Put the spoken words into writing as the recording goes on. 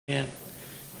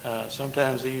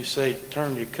Sometimes they used to say,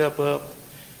 turn your cup up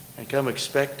and come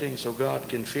expecting so God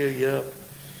can fill you up,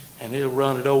 and He'll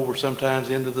run it over sometimes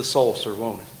into the saucer,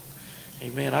 won't it?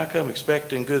 Amen. I come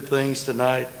expecting good things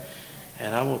tonight,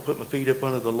 and I'm going to put my feet up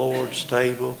under the Lord's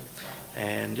table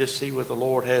and just see what the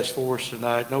Lord has for us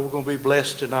tonight. I know we're going to be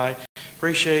blessed tonight.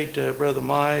 Appreciate Brother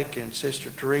Mike and Sister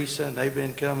Teresa, and they've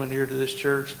been coming here to this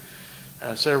church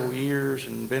several years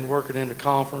and been working in the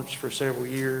conference for several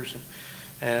years.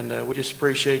 And we just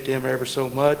appreciate them ever so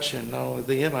much. And not only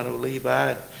them, I know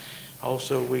Levi.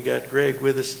 Also, we got Greg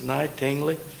with us tonight,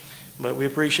 Tingley. But we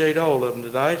appreciate all of them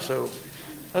tonight. So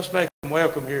let's make them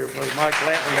welcome here, Brother Mike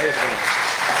Blanton.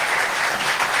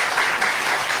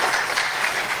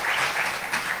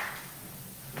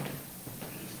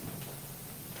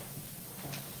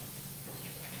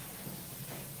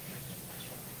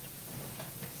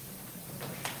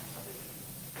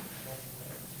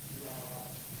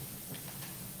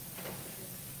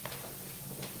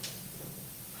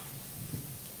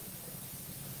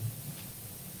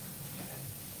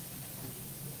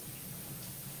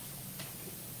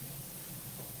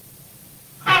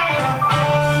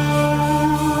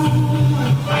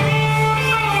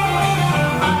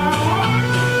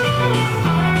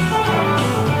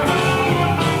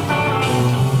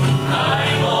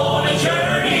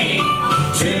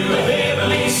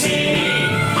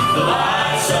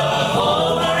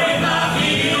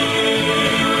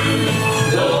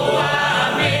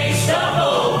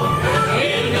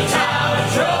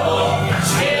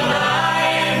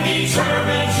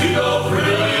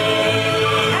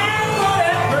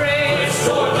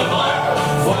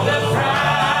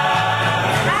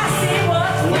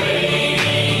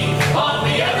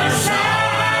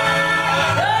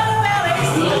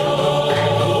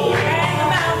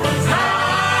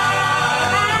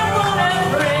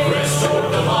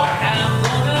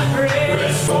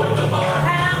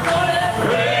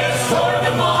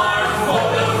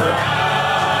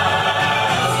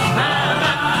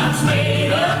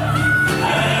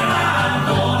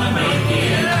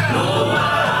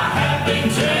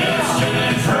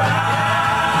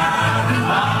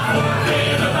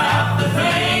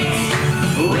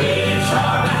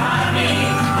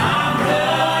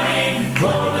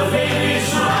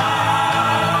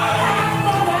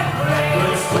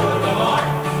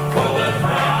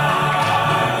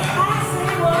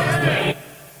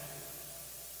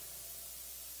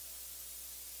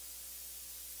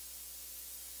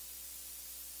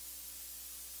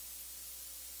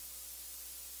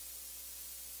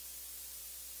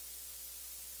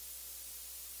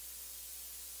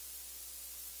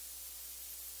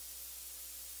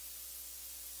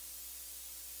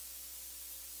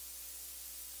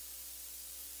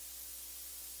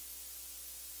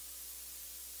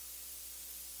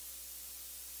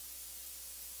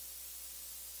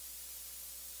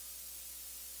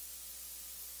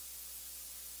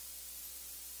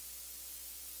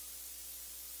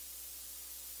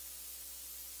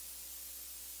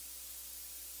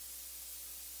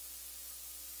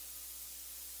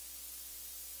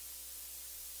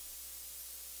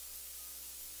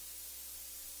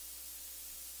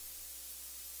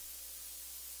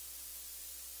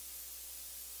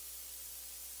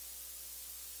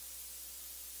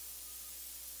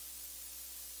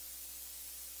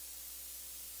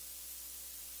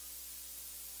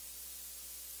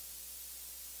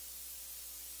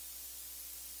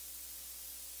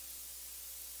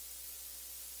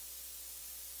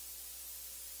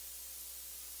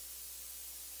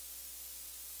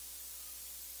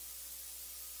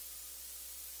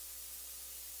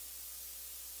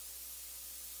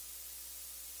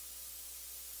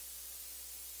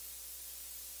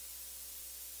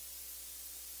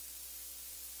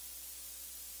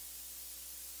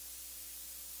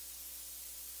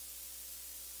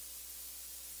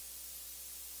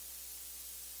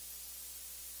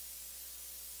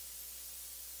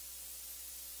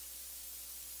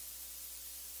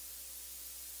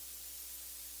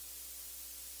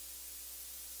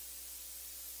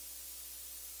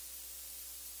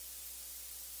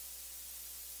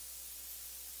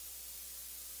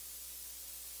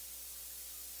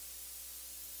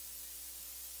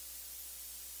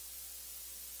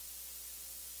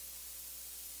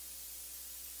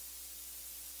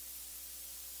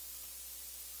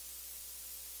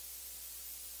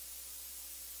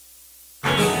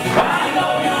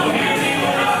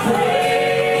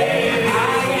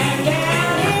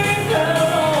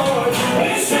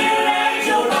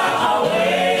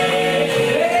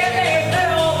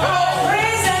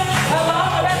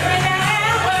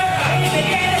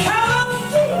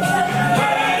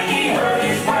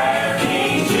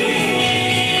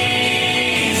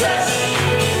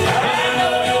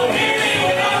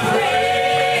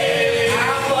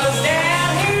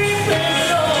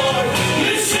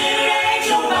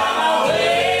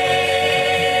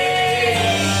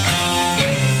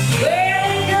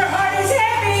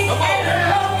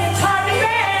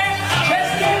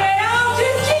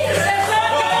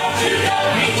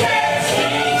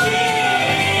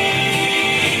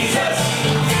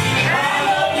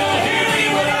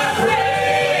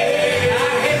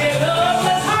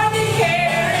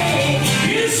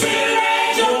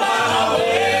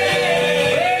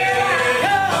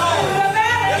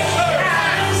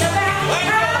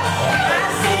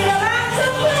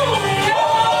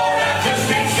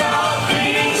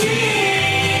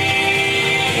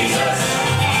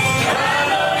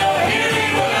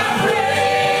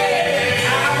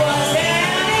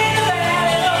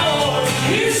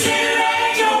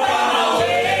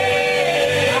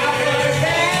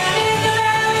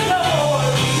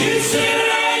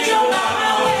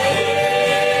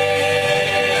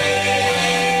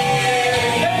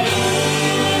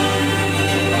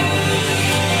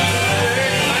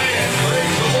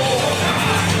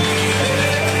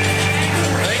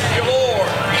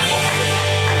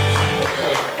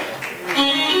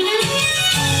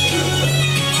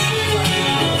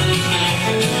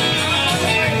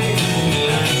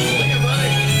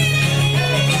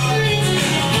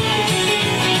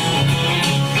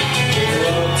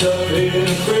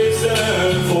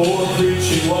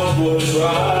 was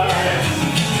right.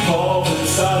 Paul and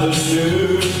Silas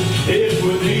knew it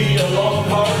would be a long,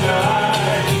 hard night.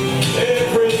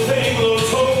 Everything looked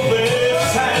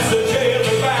hopeless as the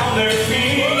jailer bound their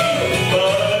feet.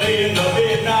 But in the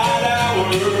midnight hour,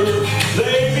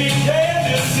 they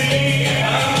began to sing.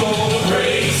 I'm gonna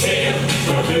praise Him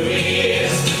for who He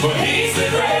is, for He's the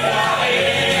great I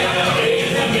am.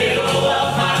 In the middle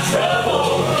of my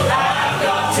trouble, I've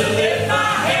got to lift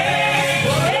my hand.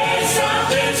 When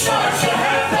something starts to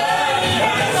happen,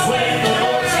 that's when the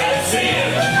Lord steps in.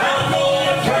 I'm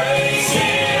gonna praise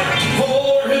Him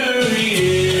for who He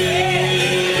is.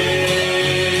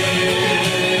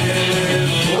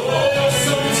 Oh,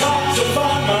 sometimes I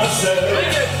find myself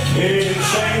in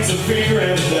chains of fear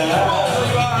and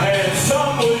doubt, and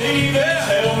some would even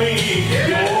tell me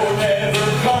you're never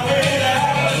coming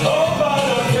out. Oh, but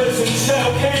a prison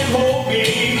cell can't hold me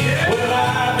when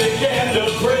I begin to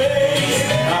praise.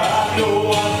 I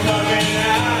know I'm coming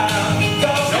out,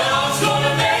 'cause God's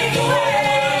gonna make a way.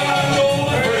 I'm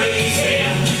gonna praise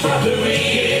Him for who He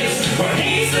is, for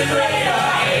He's the great I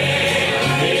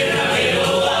am. In the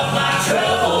middle of my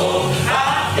trouble,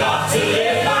 I've got to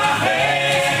lift my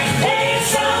hand. When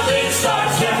something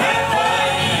starts to happen,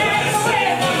 that's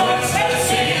when the Lord steps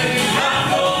in. I'm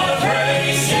gonna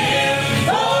praise Him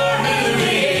for who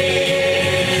He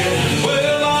is.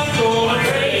 Well, I'm gonna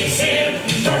praise Him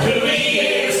for who He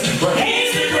is, for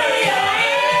He's the great I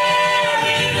am.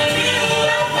 In the middle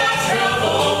of my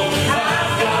trouble,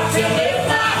 I've got to lift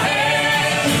my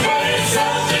hand. When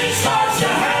something starts to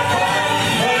happen,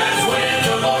 that's when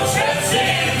the Lord steps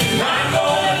in. I'm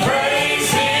gonna praise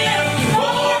Him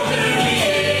for who He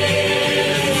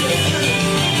is.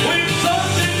 When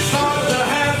something starts to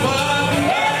happen,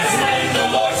 that's when the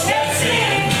Lord steps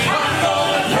in. I'm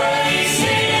gonna praise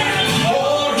Him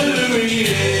for who He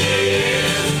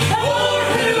is. For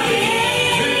who He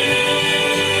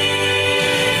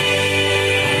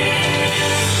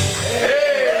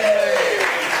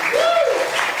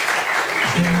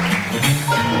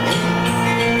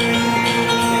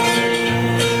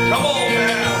Come on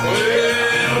now.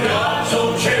 Well, God's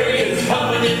own chariot's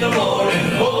coming in the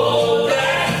morning. Oh,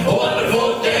 that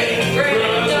wonderful day.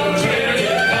 God's own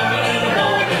chariot coming in the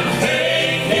morning.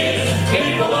 Take His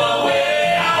people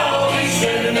away. I'll be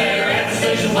standing there at the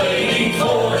station waiting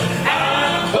for it.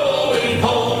 I'm going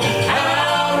home.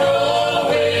 I'll roll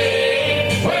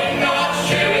away when God's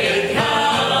chariot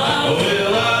comes.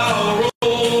 Well, I'll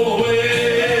roll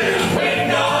away when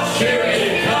God's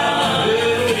chariot comes.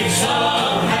 It'll be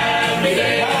some happy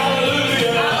day.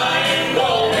 Hallelujah. I am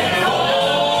going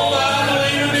home. I'm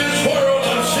leaving this world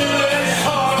of sin and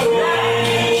sorrow.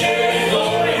 Chariot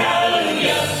glory,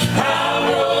 hallelujah. I'll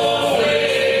roll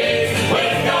away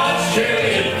when God's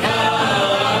chariot comes.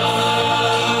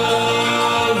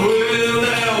 Well,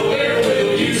 now where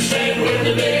will you stand when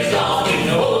the day's dawning?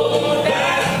 Oh,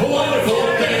 that wonderful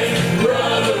day.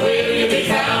 Brother, will you be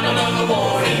found among the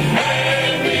morning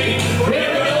and be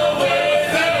driven away?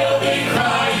 They'll be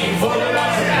crying for the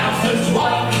lost announcements.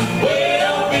 What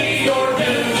will be your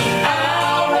doom?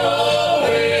 I'll roll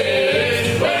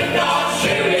away when God's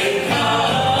chariot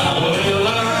comes. Well,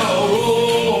 I'll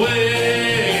roll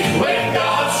away when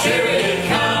God's chariot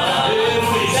comes.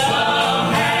 It'll be some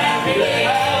happy day.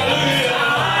 Hallelujah.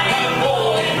 I'm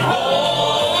going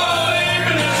home. I'm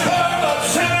leaving this world of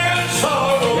sin and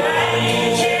sorrow.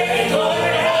 Chariot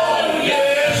glory, hallelujah.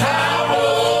 Yes, I'll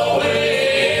roll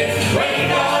away when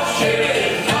God's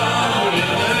chariot comes.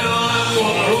 Well, I'm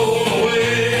gonna roll away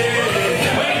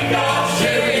when God's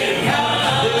chariot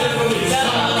comes. It'll be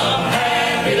some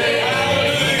happy day.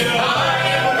 Hallelujah. I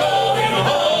am going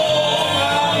home.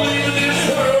 I'm leaving this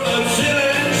world of sin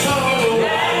and sorrow.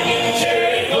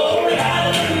 Chariot glory,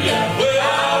 hallelujah. Well,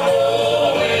 I'll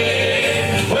roll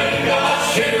away when God's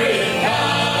chariot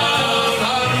comes.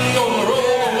 I'm gonna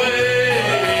roll away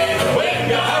when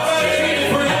God's chariot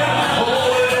comes.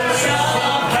 Oh, it'll be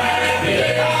some happy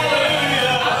day.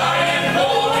 Hallelujah. I am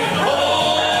going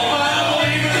home. I'm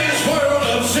leaving this world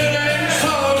of sin and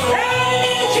sorrow.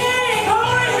 Chariot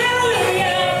glory,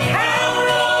 hallelujah. I'll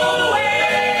roll away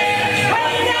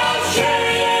when God's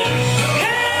chariot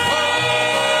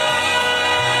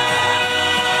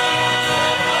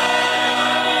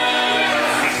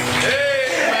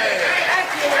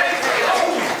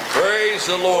Praise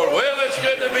the Lord. Well, it's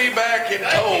good to be back in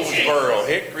Colesboro,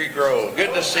 Hickory Grove.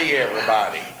 Good to see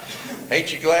everybody.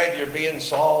 Ain't you glad you're being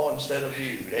saw instead of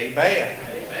viewed? Amen.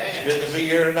 It's good to be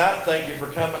here tonight. Thank you for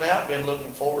coming out. Been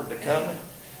looking forward to coming.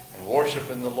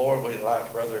 worshiping the Lord. We,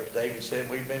 like Brother David said,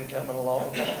 we've been coming a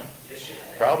long time.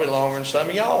 Probably longer than some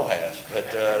of y'all have,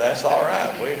 but that's all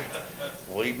right.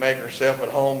 We make ourselves at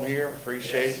home here.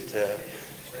 Appreciate it.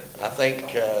 I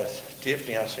think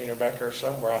Tiffany, I seen her back there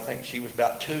somewhere. I think she was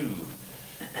about 2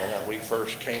 when we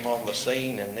first came on the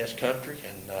scene in this country,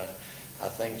 and I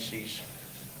think she's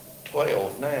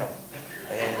 12 now,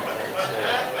 and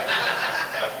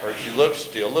or she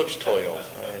still looks 12,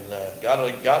 and got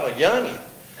a youngin'.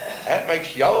 That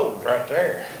makes you old right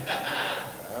there.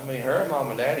 I mean, her mom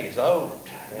and daddy is old.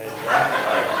 And,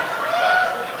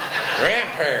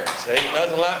 grandparents, ain't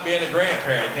nothing like being a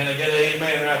grandparent. Can I get an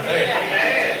amen right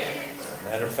there?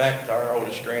 Matter of fact, our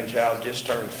oldest grandchild just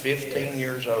turned 15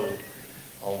 years old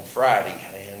on Friday,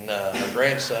 and her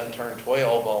grandson turned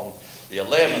 12 on the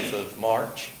 11th of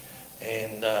March.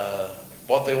 And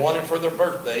what they wanted for their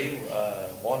birthday,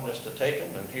 wanted us to take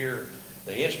them and hear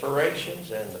the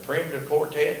Inspirations and the Primitive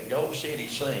Quartet and Gold City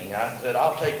sing. I said,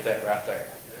 I'll take that right there.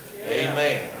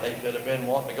 Amen. They could have been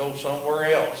wanting to go somewhere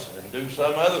else and do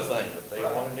some other thing, but they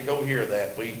wanted to go hear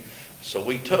that. So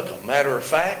we took them. Matter of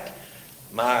fact,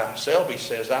 my Selby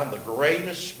says I'm the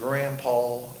greatest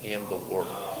grandpa in the world.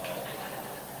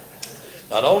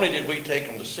 Not only did we take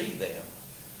them to see them,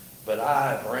 but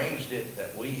I arranged it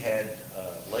that we had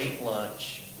late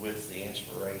lunch with the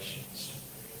Inspirations.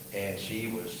 And she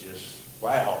was just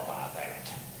wowed by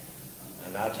that.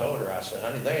 And I told her, I said,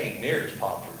 honey, they ain't near as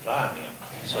popular as I am.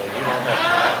 So you don't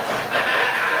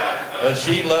have to. But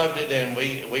she loved it, and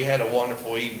we had a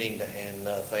wonderful evening, and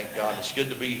thank God. It's good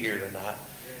to be here tonight.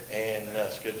 And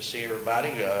it's good to see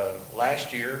everybody.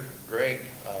 Last year, Greg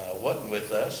wasn't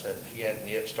with us, and he hadn't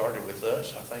yet started with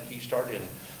us. I think he started in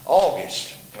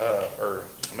August, or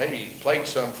maybe he played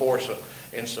some for us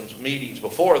in some meetings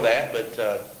before that. But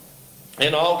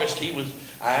in August,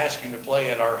 I asked him to play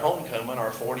at our homecoming,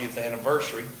 our 40th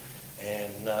anniversary,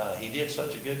 and he did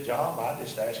such a good job. I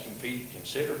just asked him if he'd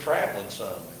consider traveling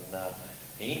some, and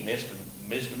he ain't missed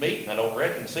a meeting, I don't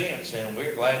reckon, since, and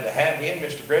we're glad to have him,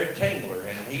 Mr. Greg Tingler,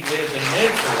 and he lives in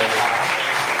Memphis, Ohio.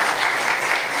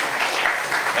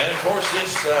 And of course,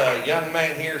 this young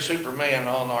man here, Superman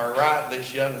on our right,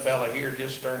 this young fella here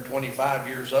just turned 25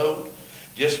 years old,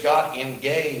 just got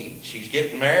engaged. He's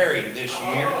getting married this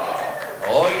year.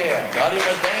 Oh yeah, got him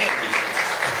a dandy.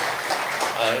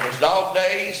 It was dog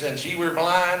days, and she were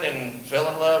blind and fell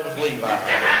in love with Levi.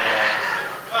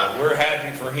 And, we're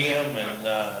happy for him, and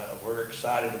we're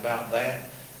excited about that.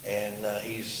 And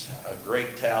he's a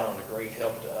great talent, a great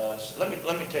help to us. Let me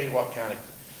tell you what kind of,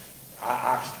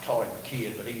 I call him a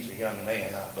kid, but he's a young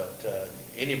man. But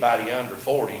anybody under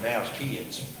 40 now is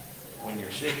kids when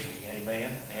you're 60,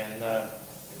 amen. And I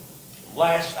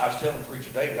was telling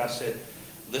Preacher David, I said,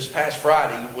 this past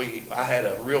Friday, I had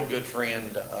a real good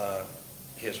friend,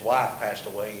 his wife passed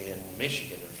away in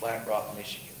Michigan, in Flat Rock,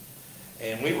 Michigan.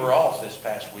 And we were off this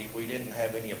past week. We didn't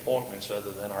have any appointments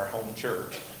other than our home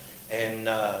church. And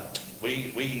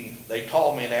they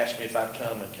called me and asked me if I'd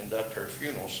come and conduct her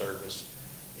funeral service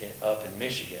up in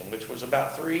Michigan, which was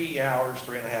about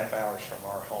 3.5 hours from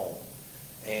our home.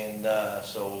 And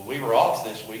so we were off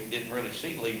this week, didn't really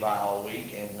see Levi all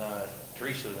week, and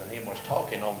Teresa and him was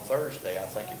talking on Thursday, I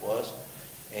think it was,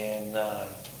 and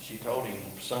she told him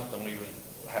something, we were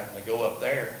having to go up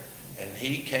there, and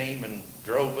he came and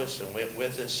drove us and went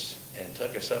with us and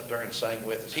took us up there and sang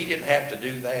with us. He didn't have to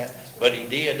do that, but he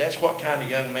did. That's what kind of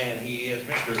young man he is,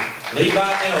 Mr. Levi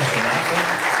Nelson. I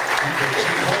think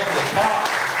he's on the top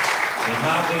in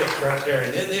my list right there.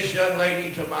 And then this young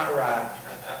lady to my right,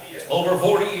 over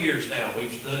 40 years now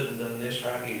we've stood and done this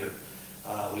right here.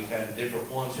 We've had different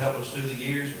ones help us through the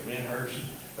years, but me and her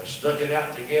have stuck it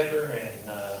out together, and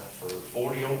for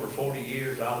over 40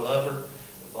 years, I love her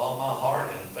with all my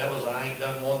heart. And fellas, I ain't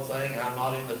done one thing. I'm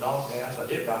not in the doghouse. I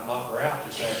did about knock her out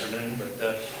this afternoon, but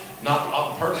not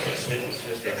on purpose. It was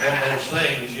just one of those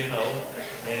things, you know.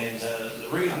 And the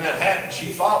reason that happened,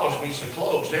 she follows me so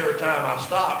close. Every time I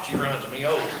stop, she runs me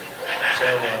over.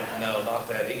 So, no, not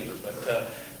that either. But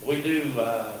we do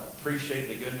appreciate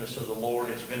the goodness of the Lord.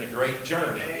 It's been a great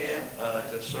journey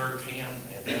to serve Him.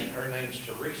 And then her name's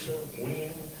Teresa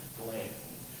Wynn Blanton.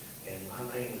 And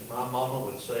my mama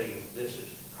would say,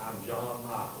 I'm John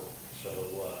Michael. So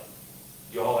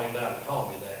y'all ain't allowed to call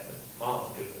me that, but Mama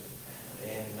could.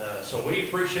 And so we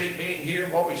appreciate being here.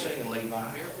 What are we singing,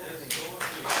 Levi?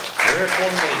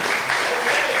 Miracle Me.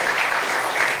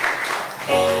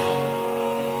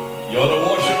 You ought to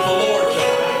worship the Lord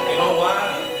tonight. You know why?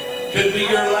 Could be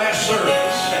your last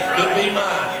service. Could be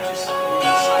mine.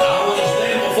 And I want to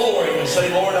stand before Him and say,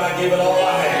 Lord, I give it all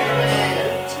I have.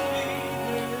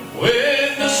 When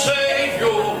the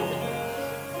Savior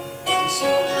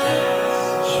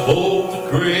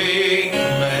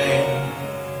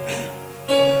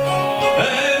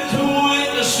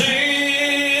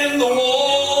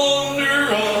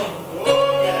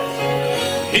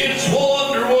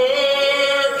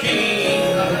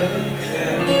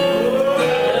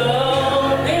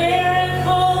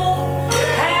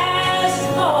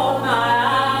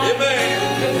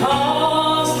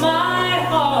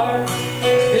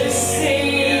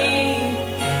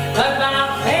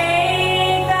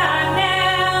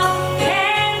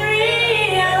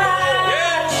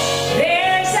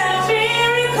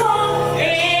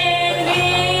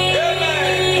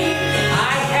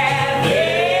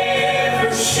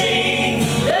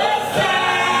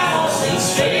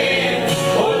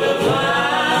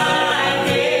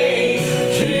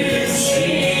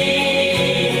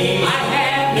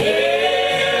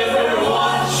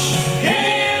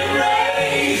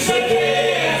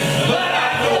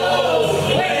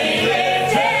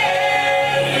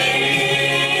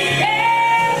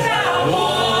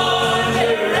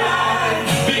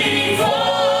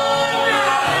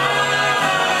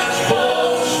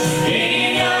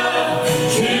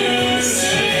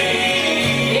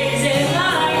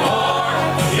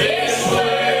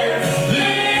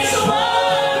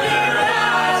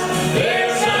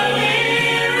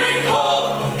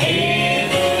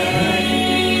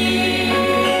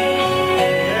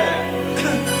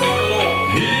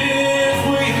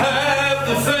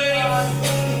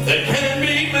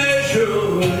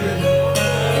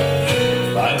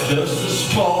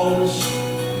smallest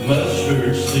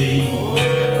mustard seed.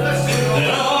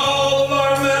 And all of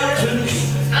our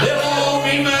mountains, they'll all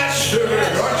be mastered,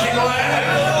 aren't you glad?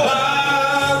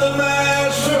 By the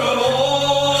master of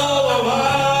all of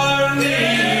our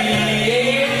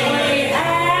needs.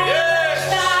 Yes,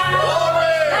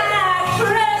 glory.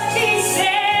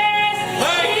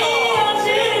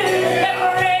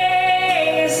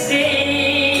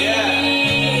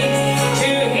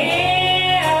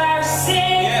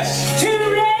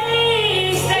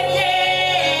 Thank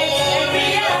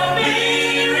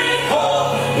God.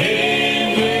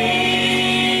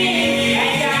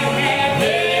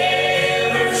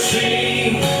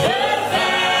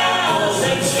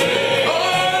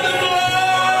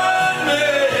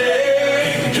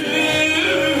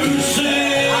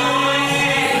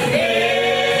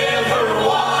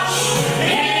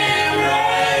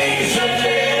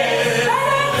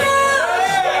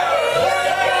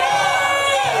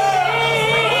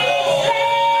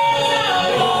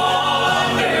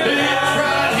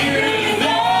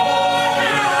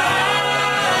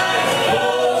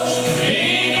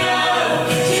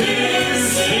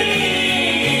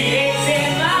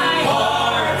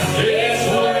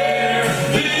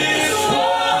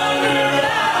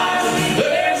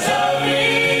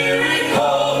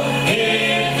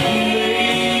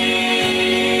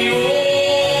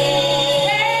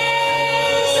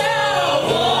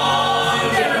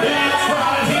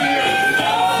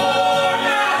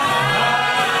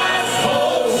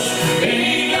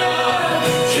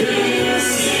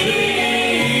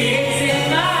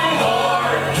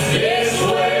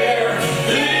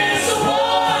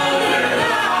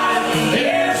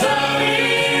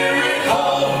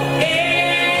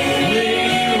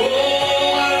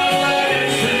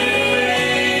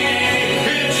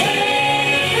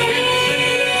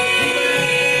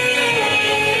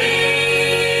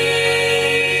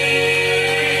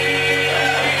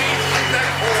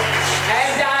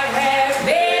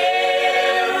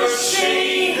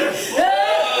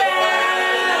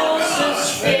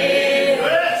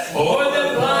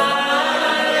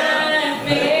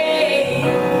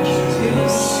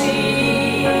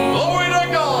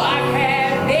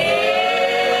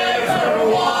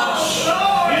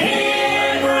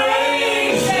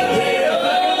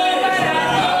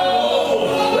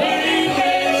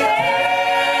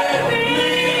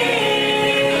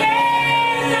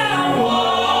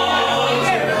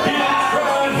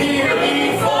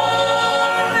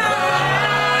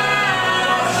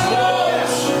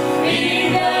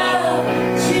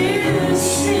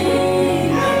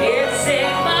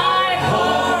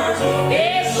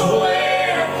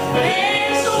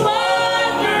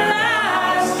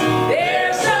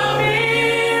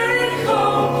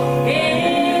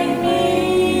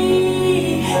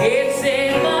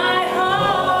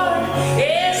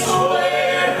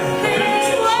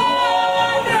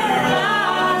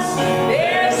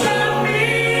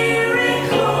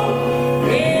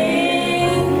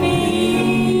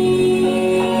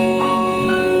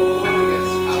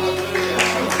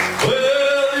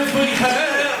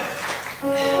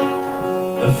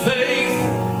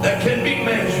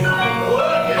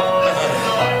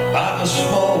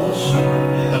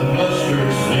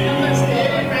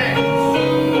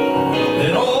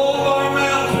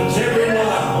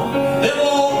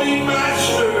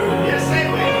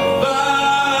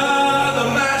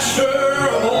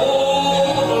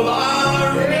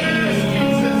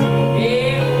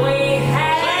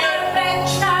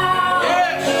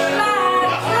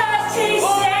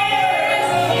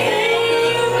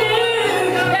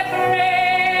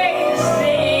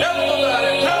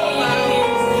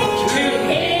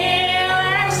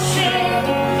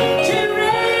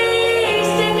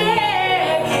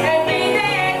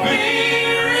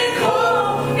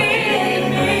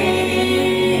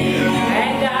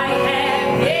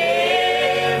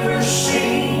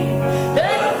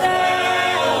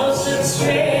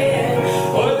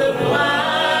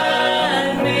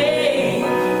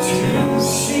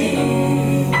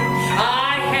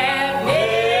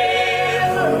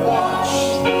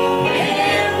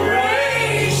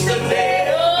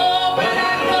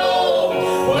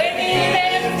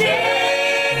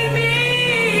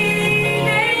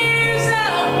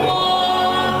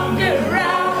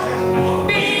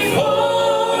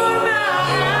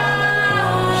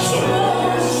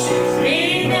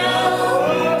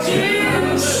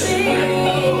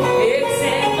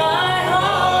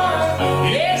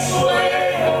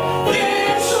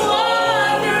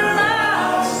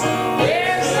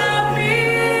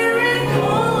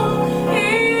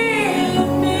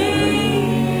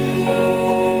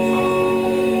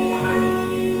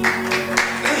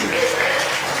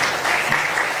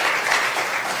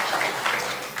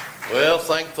 Well,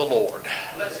 thank the Lord.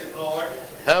 Bless him, Lord.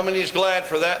 How many is glad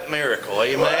for that miracle?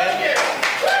 Amen.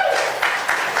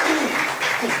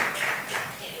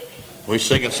 We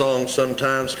sing a song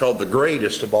sometimes called The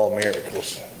Greatest of All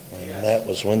Miracles. And that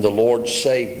was when the Lord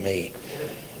saved me.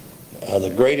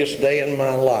 The greatest day in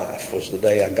my life was the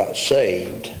day I got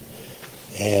saved.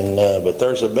 But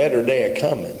there's a better day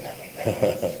a-coming.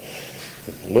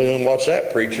 What's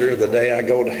that, preacher? The day I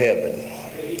go to heaven.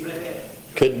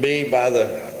 Could be by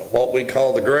what we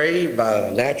call the grave, by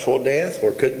natural death,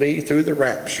 or could be through the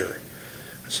rapture.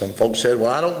 Some folks said,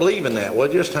 well, I don't believe in that. Well,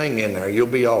 just hang in there. You'll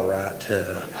be all right.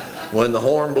 When the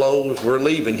horn blows, we're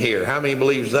leaving here. How many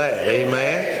believes that?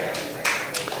 Amen.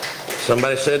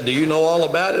 Somebody said, do you know all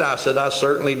about it? I said, I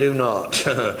certainly do not.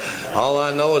 All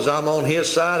I know is I'm on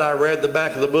his side. I read the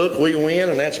back of the book. We win,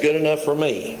 and that's good enough for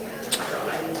me.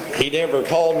 He never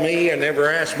called me and never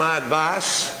asked my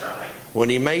advice. When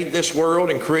he made this world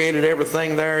and created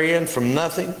everything therein from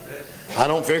nothing, I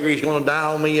don't figure he's going to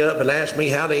dial me up and ask me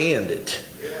how to end it.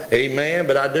 Amen.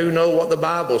 But I do know what the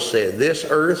Bible said. This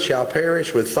earth shall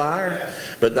perish with fire,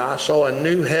 but I saw a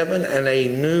new heaven and a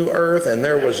new earth, and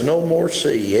there was no more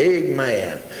sea.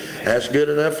 Amen. That's good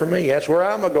enough for me. That's where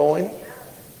I'm going.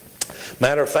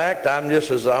 Matter of fact, I'm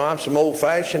some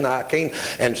old-fashioned.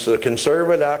 And so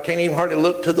conservative. I can't even hardly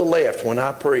look to the left when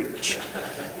I preach.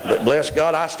 But bless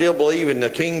God, I still believe in the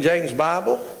King James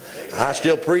Bible. I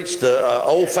still preach the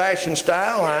old-fashioned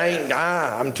style.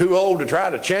 I'm too old to try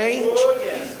to change.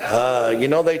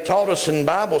 They taught us in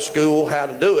Bible school how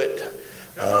to do it.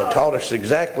 Taught us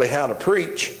exactly how to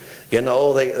preach.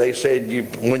 They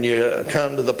said when you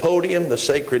come to the podium, the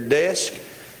sacred desk,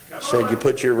 said you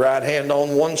put your right hand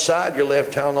on one side, your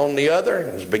left hand on the other,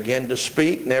 and begin to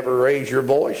speak. Never raise your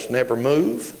voice, never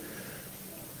move.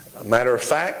 Matter of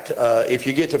fact, if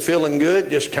you get to feeling good,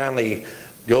 just kind of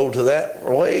go to that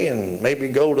way and maybe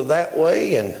go to that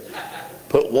way and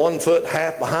put one foot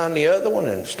half behind the other one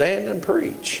and stand and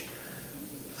preach.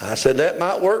 I said that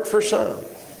might work for some.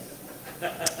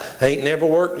 Ain't never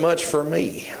worked much for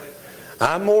me.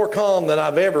 I'm more calm than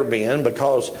I've ever been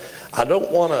because I don't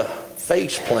want to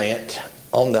face plant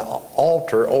on the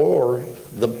altar or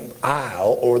the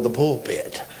aisle or the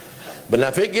pulpit. But now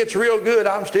if it gets real good,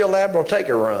 I'm still liable to take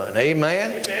a run.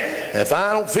 Amen? If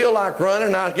I don't feel like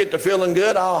running, I get to feeling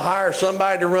good, I'll hire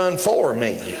somebody to run for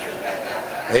me.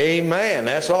 Amen.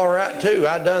 That's all right too.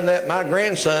 I've done that. My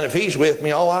grandson, if he's with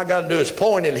me, all I got to do is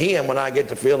point at him when I get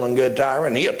to feeling good, Tyra,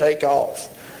 and he'll take off.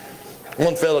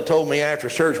 One fellow told me after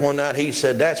church one night, he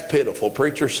said, that's pitiful.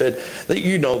 Preacher said,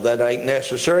 you know that ain't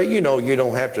necessary. You know you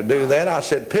don't have to do that. I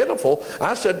said, pitiful?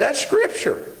 I said, that's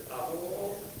Scripture.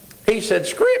 He said,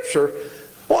 Scripture?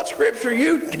 What Scripture are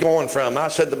you going from? I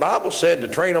said, the Bible said to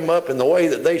train them up in the way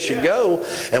that they should go,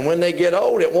 and when they get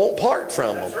old, it won't part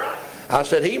from them. I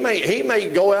said, he may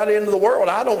go out into the world.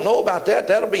 I don't know about that.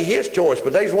 That'll be his choice.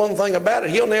 But there's one thing about it.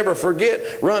 He'll never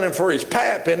forget running for his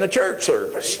pap in the church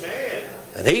service.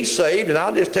 And he's saved, and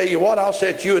I'll just tell you what, I'll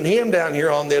set you and him down here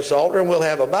on this altar, and we'll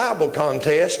have a Bible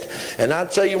contest. And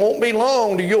I'd say you won't be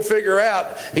long till you'll figure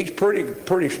out he's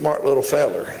pretty smart little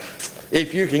feller,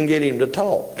 if you can get him to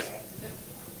talk.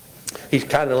 He's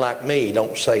kind of like me,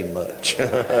 don't say much.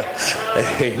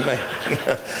 Amen.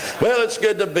 Well, it's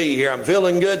good to be here. I'm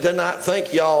feeling good tonight.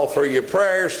 Thank y'all for your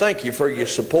prayers. Thank you for your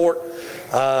support.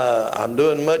 I'm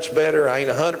doing much better. I ain't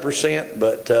 100%,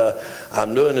 but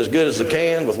I'm doing as good as I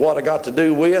can with what I got to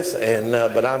do with,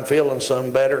 but I'm feeling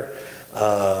some better.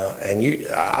 I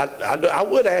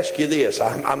would ask you this.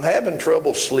 I'm having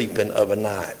trouble sleeping of a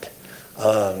night.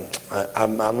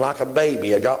 I'm like a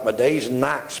baby. I got my days and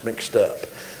nights mixed up.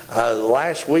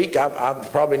 Last week,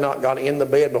 I've probably not got in the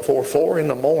bed before 4 in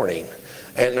the morning.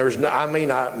 And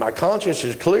my conscience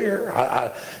is clear.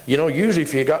 Usually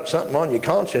if you got something on your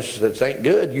conscience that ain't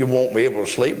good, you won't be able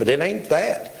to sleep, but it ain't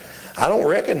that. I don't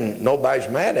reckon nobody's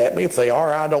mad at me. If they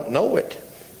are, I don't know it.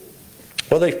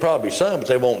 Well, there's probably some, but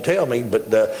they won't tell me. But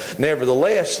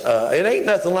nevertheless, it ain't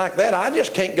nothing like that. I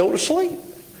just can't go to sleep.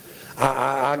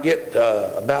 I get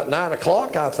about 9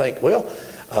 o'clock, I think, well,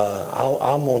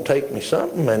 I'm going to take me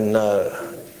something and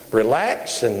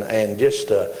relax and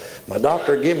just, my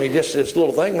doctor gave me just this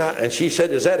little thing, and she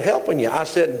said, is that helping you? I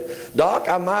said, Doc,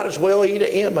 I might as well eat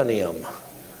an M&M.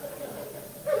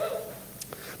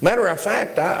 Matter of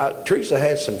fact, Teresa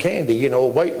had some candy,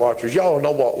 Weight Watchers. Y'all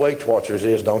know what Weight Watchers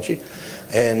is, don't you?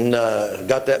 And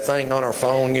got that thing on her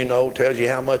phone, tells you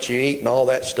how much you eat and all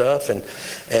that stuff. And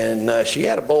she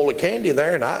had a bowl of candy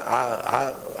there, and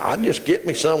I just get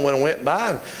me some when I went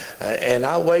by. And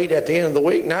I weighed at the end of the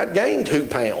week, and I'd gained 2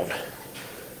 pounds.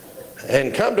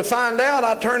 And come to find out,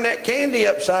 I turned that candy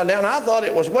upside down. I thought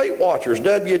it was Weight Watchers,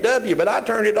 WW, but I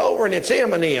turned it over and it's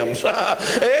M&M's.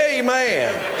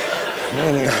 Amen.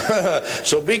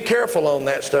 So be careful on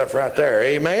that stuff right there.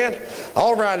 Amen.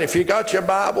 All right, if you got your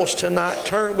Bibles tonight,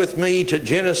 turn with me to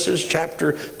Genesis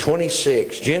chapter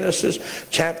 26. Genesis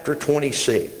chapter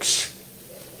 26.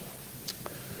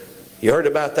 You heard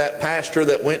about that pastor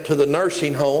that went to the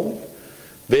nursing home,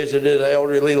 visited an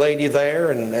elderly lady there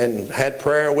and had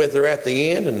prayer with her at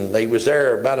the end, and he was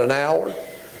there about an hour.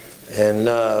 And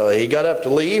he got up to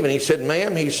leave, and he said,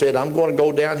 "Ma'am," he said, "I'm going to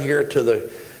go down here to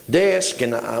the desk,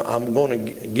 and I'm going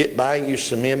to get by you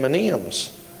some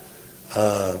M&M's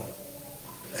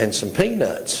and some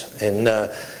peanuts."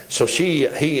 And so she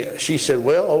said,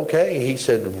 "Well, okay."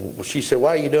 She said, "Why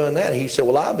are you doing that?" He said,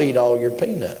 "Well, I've eat all your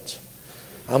peanuts.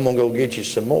 I'm going to go get you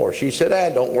some more." She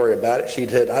said, "Don't worry about it." She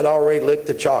said, "I'd already licked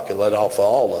the chocolate off of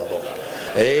all of them."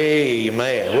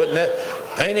 Amen.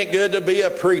 Ain't it good to be a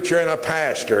preacher and a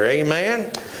pastor?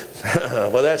 Amen.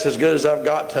 Well, that's as good as I've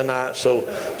got tonight. So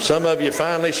some of you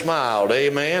finally smiled.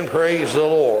 Amen. Praise the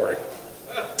Lord.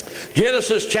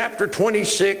 Genesis chapter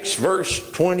 26,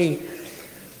 verse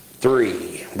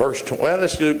 23.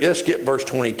 Let's get verse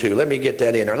 22. Let me get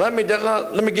that in there. Let me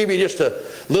give you just a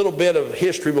little bit of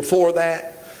history before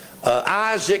that.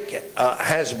 Isaac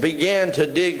has began to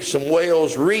dig some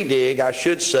wells, redig, I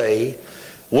should say,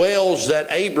 wells that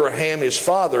Abraham, his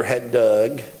father, had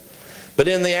dug. But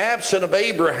in the absence of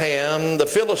Abraham, the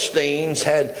Philistines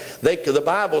the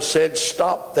Bible said,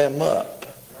 stopped them up,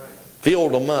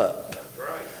 filled them up.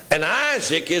 And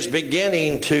Isaac is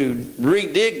beginning to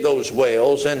redig those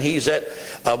wells, and he's at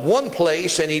one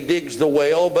place and he digs the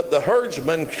well, but the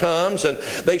herdsman comes and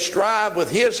they strive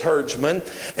with his herdsman,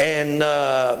 and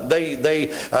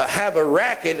they have a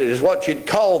racket, is what you'd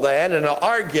call that, and an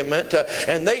argument,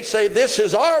 and they say, "This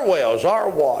is our wells, our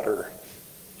water."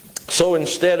 So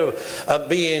instead of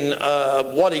being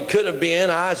what he could have been,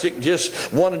 Isaac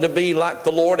just wanted to be like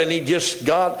the Lord, and he just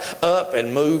got up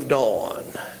and moved on.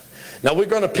 Now we're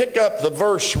going to pick up the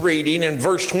verse reading in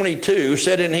verse 22.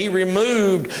 Said, "And he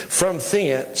removed from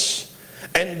thence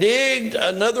and digged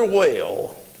another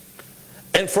well,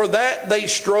 and for that they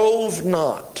strove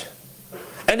not.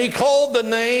 And he called the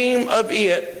name of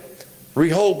it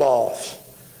Rehoboth.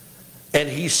 And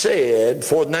he said,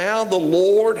 For now the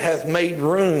Lord hath made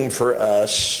room for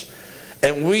us,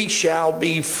 and we shall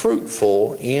be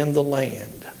fruitful in the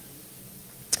land.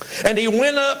 And he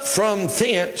went up from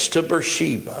thence to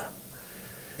Beersheba.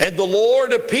 And the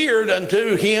Lord appeared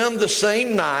unto him the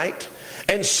same night,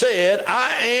 and said,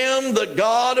 I am the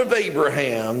God of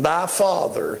Abraham, thy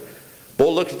father."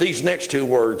 Well, look at these next two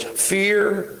words.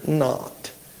 "Fear not."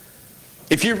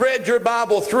 If you read your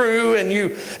Bible through and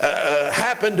you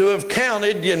happen to have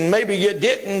counted, and maybe you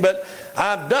didn't, but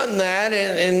I've done that,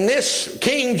 in this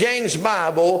King James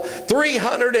Bible,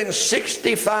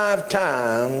 365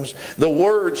 times the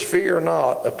words "fear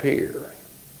not" appear.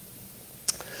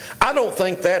 I don't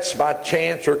think that's by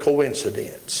chance or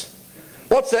coincidence.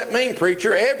 What's that mean,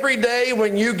 preacher? Every day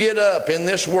when you get up in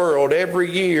this world,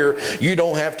 every year, you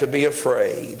don't have to be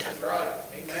afraid. That's right.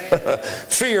 Amen.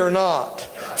 Fear not.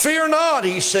 Fear not,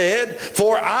 he said,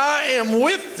 for I am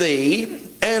with thee,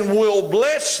 and will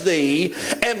bless thee,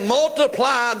 and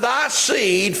multiply thy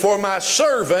seed for my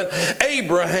servant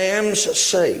Abraham's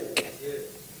sake.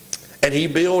 And he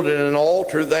builded an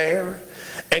altar there,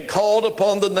 and called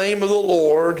upon the name of the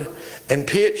Lord, and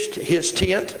pitched his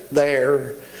tent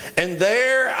there. And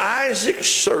there Isaac's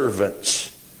servants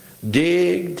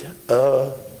digged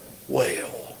a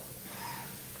well.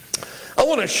 I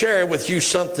want to share with you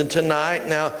something tonight.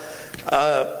 Now,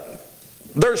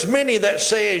 there's many that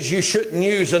says you shouldn't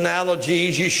use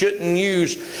analogies, you shouldn't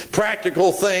use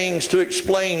practical things to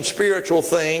explain spiritual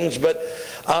things, but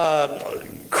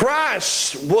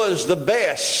Christ was the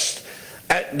best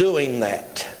at doing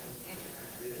that.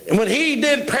 And when he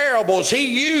did parables,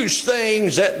 he used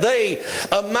things that they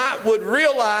would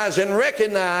realize and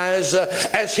recognize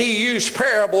as he used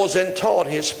parables and taught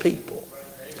his people.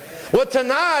 Well,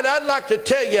 tonight I'd like to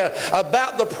tell you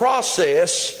about the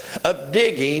process of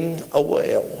digging a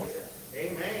well.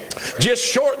 Just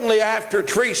shortly after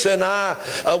Teresa and I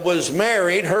was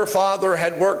married, her father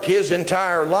had worked his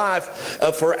entire life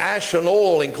for Ashland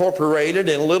Oil Incorporated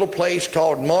in a little place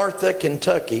called Martha,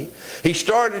 Kentucky. He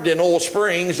started in Oil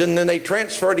Springs, and then they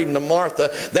transferred him to Martha.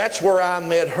 That's where I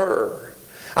met her.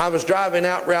 I was driving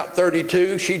out Route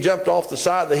 32. She jumped off the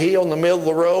side of the hill in the middle of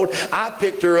the road. I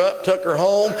picked her up, took her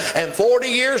home, and 40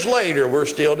 years later, we're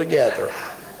still together.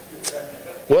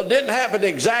 Well, it didn't happen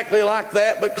exactly like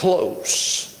that, but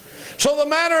close. So the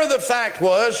matter of the fact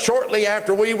was, shortly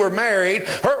after we were married,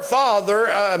 her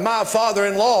father, my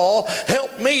father-in-law,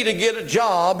 helped me to get a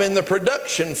job in the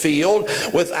production field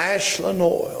with Ashland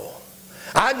Oil.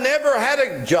 I'd never had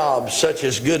a job such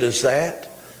as good as that.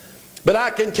 But I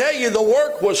can tell you the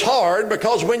work was hard,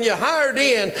 because when you hired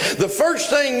in, the first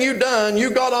thing you done,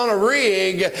 you got on a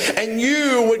rig and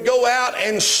you would go out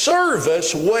and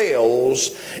service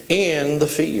wells in the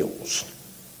fields.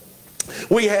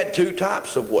 We had two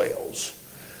types of wells.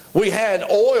 We had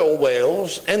oil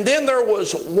wells, and then there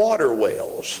was water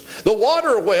wells. The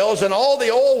water wells and all the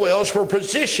oil wells were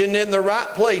positioned in the right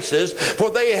places,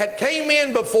 for they had came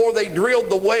in before they drilled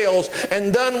the wells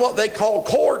and done what they call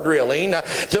core drilling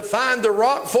to find the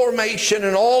rock formation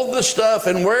and all the stuff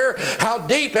and where, how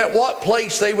deep, at what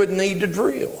place they would need to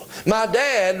drill. My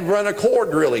dad run a core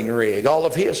drilling rig all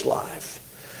of his life.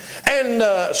 And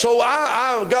so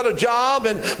I got a job,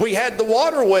 and we had the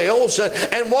water wells,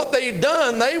 and what they'd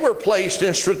done, they were placed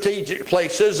in strategic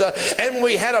places, and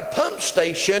we had a pump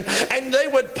station, and they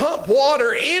would pump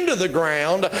water into the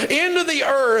ground, into the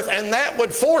earth, and that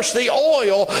would force the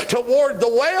oil toward the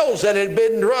wells that had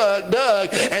been dug,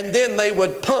 and then they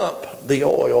would pump the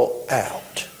oil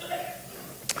out.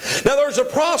 Now there's a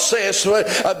process.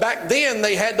 Back then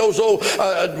they had those old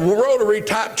rotary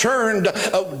type turned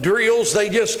drills. They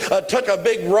just took a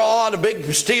big rod, a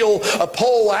big steel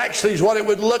pole actually is what it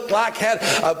would look like, had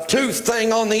a tooth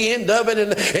thing on the end of it,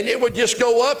 and it would just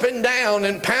go up and down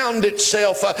and pound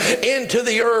itself into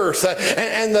the earth,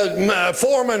 and the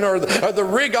foreman or the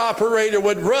rig operator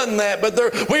would run that, but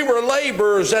we were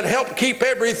laborers that helped keep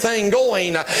everything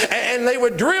going, and they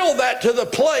would drill that to the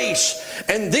place,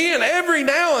 and then every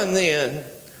now and then,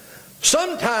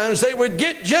 sometimes they would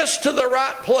get just to the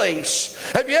right place.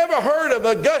 Have you ever heard of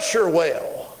a gusher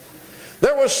well?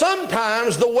 There was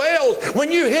sometimes the wells,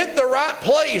 when you hit the right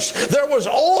place, there was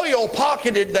oil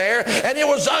pocketed there, and it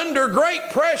was under great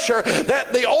pressure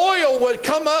that the oil would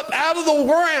come up out of the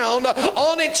ground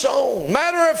on its own.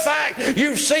 Matter of fact,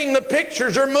 you've seen the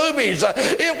pictures or movies.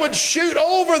 It would shoot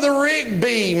over the rig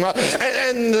beam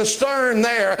and the stern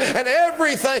there and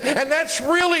everything, and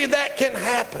that can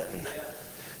happen.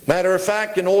 Matter of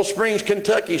fact, in Oil Springs,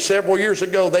 Kentucky, several years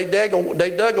ago, they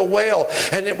dug a well,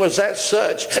 and it was as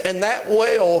such, and that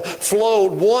well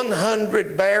flowed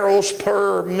 100 barrels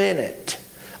per minute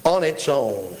on its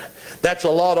own. That's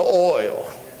a lot of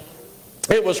oil.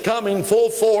 It was coming full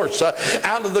force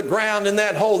out of the ground in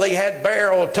that hole. They had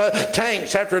barrel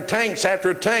tanks after tanks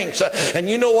after tanks. And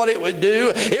you know what it would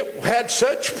do? It had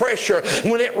such pressure.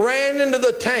 When it ran into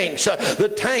the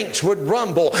tanks would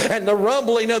rumble. And the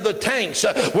rumbling of the tanks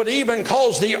would even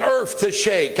cause the earth to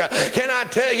shake. Can I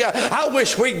tell you, I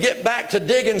wish we'd get back to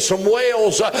digging some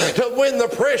wells to when the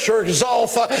pressure is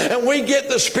off and we get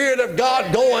the Spirit of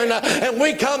God going and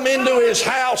we come into His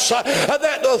house,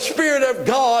 that the Spirit of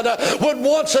God would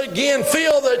once again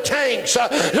fill the tanks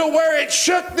to where it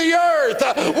shook the earth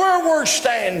where we're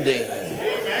standing.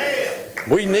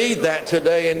 We need that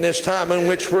today in this time in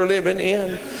which we're living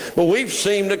in. But we've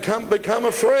seemed to become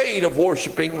afraid of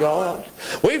worshiping God.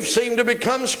 We've seemed to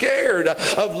become scared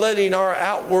of letting our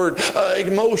outward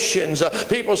emotions.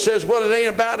 People says, well, it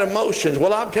ain't about emotions.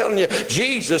 Well, I'm telling you,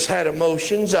 Jesus had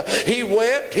emotions. He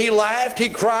wept, He laughed, He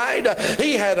cried.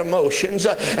 He had emotions.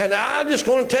 And I'm just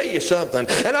going to tell you something.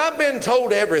 And I've been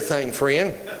told everything,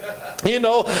 friend. You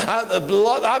know,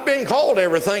 I've been called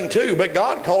everything too, but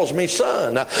God calls me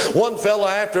son. One fellow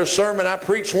after a sermon I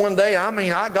preached one day,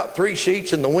 I got 3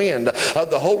 sheets in the wind of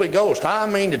the Holy Ghost. I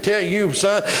mean to tell you,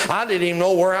 son, I didn't even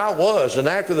know where I was. And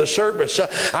after the service,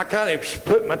 I kind of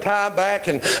put my tie back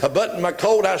and buttoned my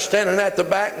coat. I was standing at the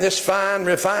back, and this fine,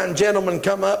 refined gentleman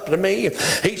come up to me.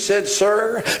 He said,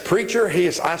 sir, preacher,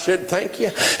 I said, thank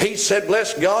you. He said,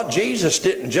 bless God, Jesus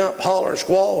didn't jump, holler,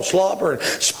 squall, slobber, and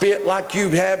spit like you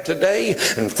have today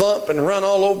and thump and run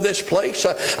all over this place.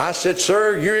 I said,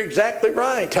 sir, you're exactly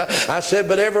right. I said,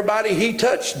 but everybody He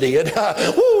touched did.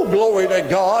 Woo, glory to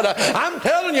God. I'm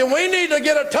telling you, we need to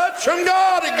get a touch from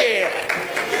God again.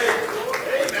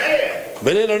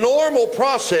 But in a normal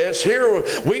process, here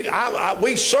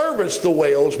we serviced the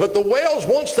wells, but the wells,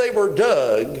 once they were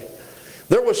dug,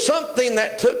 there was something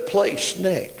that took place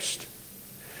next.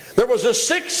 There was a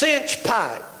 6-inch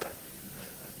pipe.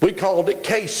 We called it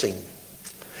casing.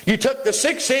 You took the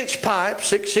 6-inch pipe,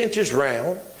 6 inches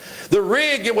round. The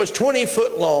rig, it was 20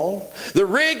 foot long. The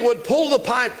rig would pull the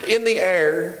pipe in the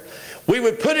air. We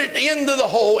would put it into the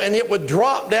hole and it would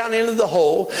drop down into the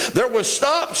hole. There were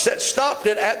stops that stopped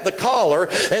it at the collar,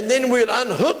 and then we'd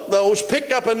unhook those,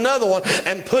 pick up another one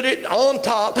and put it on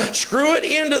top, screw it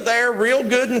into there real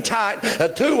good and tight.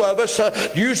 Two of us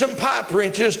using pipe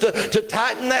wrenches to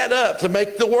tighten that up, to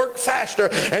make the work faster,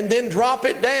 and then drop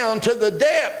it down to the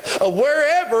depth of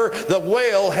wherever the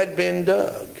well had been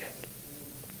dug.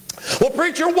 Well,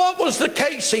 preacher, what was the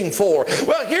casing for?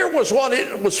 Well, here was what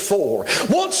it was for.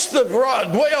 Once the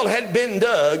well had been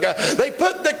dug, they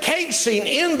put the casing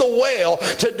in the well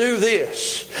to do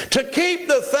this, to keep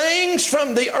the things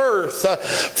from the earth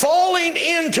falling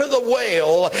into the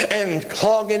well and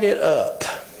clogging it up.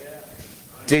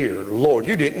 Dear Lord,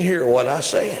 you didn't hear what I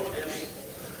said.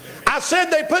 I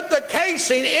said they put the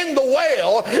casing in the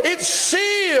well. It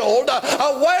sealed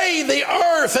away the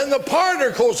earth and the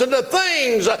particles and the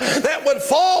things that would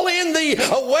fall in the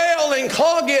well and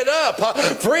clog it up.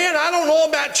 Friend, I don't know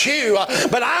about you,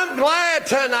 but I'm glad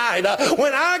tonight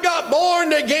when I got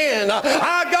born again,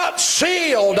 I got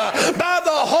sealed by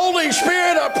the Holy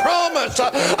Spirit of promise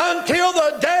until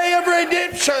the day of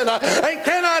redemption. And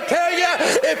can I tell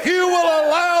you, if you will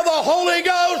allow the Holy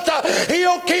Ghost,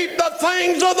 He'll keep the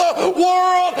things of the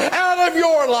world out of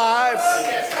your life.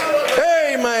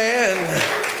 Amen.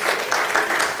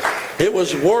 It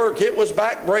was work. It was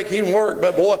back-breaking work.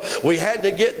 But boy, we had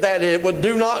to get that. It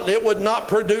would not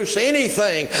produce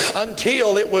anything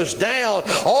until it was down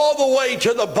all the way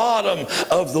to the bottom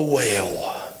of the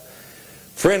well.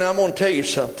 Friend, I'm going to tell you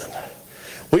something.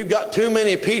 We've got too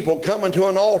many people coming to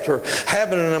an altar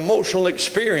having an emotional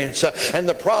experience, and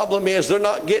the problem is they're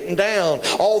not getting down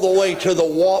all the way to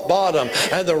the bottom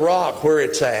and the rock where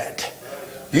it's at.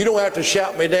 You don't have to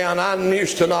shout me down. I'm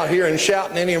used to not hearing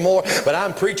shouting anymore, but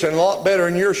I'm preaching a lot better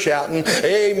than you're shouting.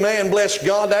 Amen. Bless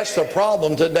God. That's the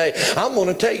problem today. I'm going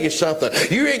to tell you something.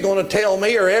 You ain't going to tell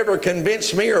me or ever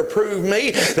convince me or prove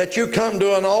me that you come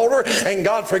to an altar and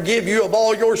God forgive you of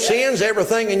all your sins,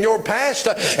 everything in your past,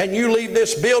 and you leave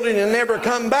this building and never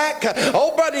come back.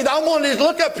 Oh, buddy, I want to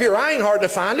look up here. I ain't hard to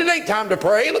find. It ain't time to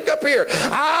pray. Look up here.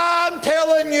 I'm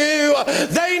telling you,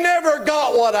 they never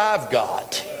got what I've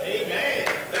got. Amen.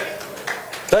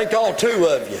 Thank all two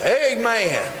of you.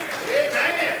 Amen.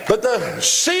 Amen. But the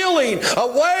sealing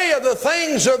away of the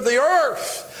things of the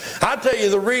earth. I tell you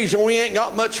the reason we ain't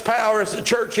got much power as the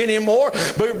church anymore,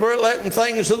 but we're letting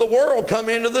things of the world come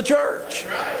into the church.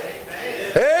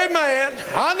 Amen.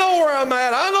 I know where I'm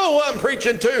at. I know who I'm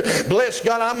preaching to. Bless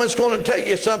God. I'm just going to tell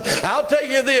you something. I'll tell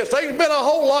you this. There's been a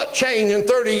whole lot changed in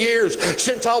 30 years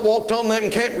since I walked on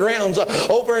them campgrounds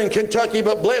over in Kentucky.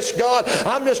 But bless God,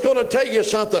 I'm just going to tell you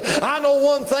something. I know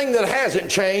one thing that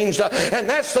hasn't changed, and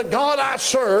that's the God I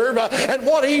serve and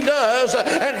what He does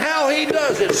and how He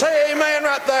does it. Say amen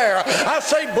right there. I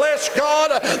say, bless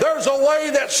God, there's a way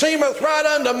that seemeth right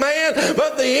unto man,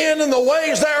 but the end and the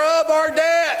ways thereof are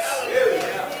death.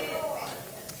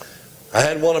 I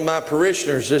had one of my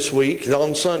parishioners this week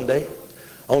on Sunday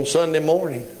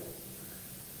morning.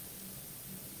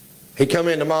 He come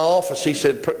into my office. He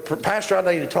said, Pastor,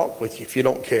 I need to talk with you if you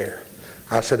don't care.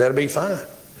 I said, that'll be fine.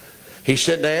 He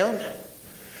sat down.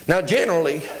 Now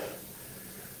generally,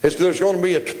 if there's going to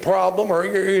be a problem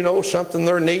or something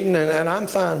they're needing, and I'm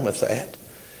fine with that.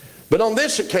 But on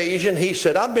this occasion, he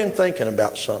said, I've been thinking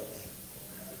about something.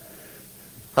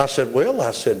 I said,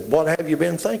 what have you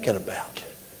been thinking about?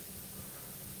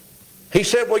 He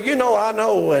said, well, I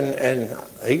know, and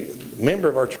he, member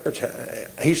of our church,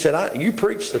 he said, you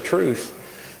preach the truth.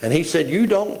 And he said, you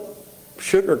don't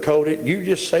sugarcoat it, you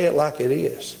just say it like it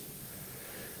is.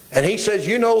 And he says,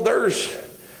 there's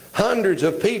hundreds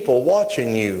of people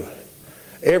watching you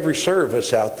every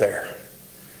service out there.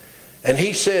 And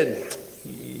he said,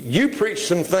 you preach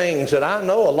some things that I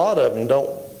know a lot of them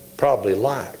don't probably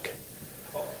like.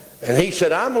 And he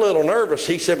said, I'm a little nervous.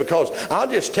 He said, because I'll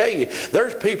just tell you,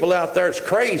 there's people out there that's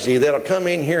crazy that'll come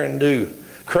in here and do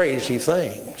crazy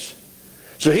things.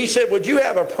 So he said, would you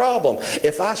have a problem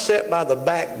if I sat by the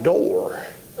back door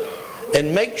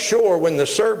and make sure when the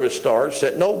service starts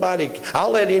that I'll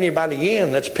let anybody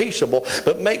in that's peaceable,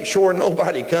 but make sure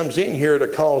nobody comes in here to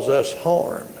cause us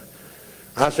harm.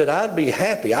 I said, I'd be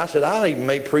happy. I said, I even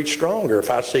may preach stronger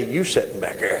if I see you sitting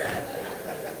back there.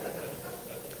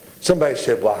 Somebody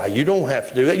said, why, you don't have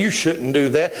to do that. You shouldn't do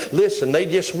that. Listen, they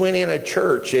just went in a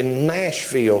church in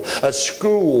Nashville, a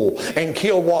school, and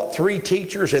killed, 3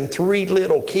 teachers and 3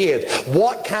 little kids.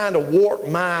 What kind of warped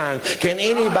mind can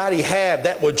anybody have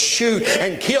that would shoot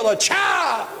and kill a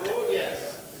child?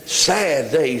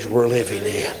 Sad days we're living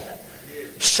in.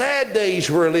 Sad days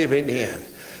we're living in.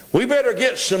 We better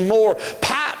get some more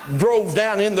pipe drove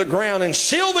down in the ground and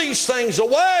seal these things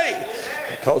away.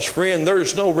 Because, friend,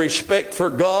 there's no respect for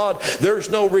God. There's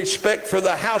no respect for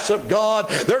the house of God.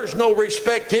 There's no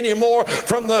respect anymore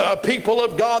from the people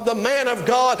of God, the man of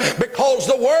God, because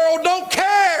the world don't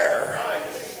care.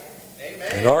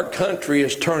 And our country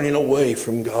is turning away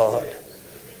from God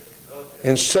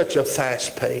in such a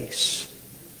fast pace.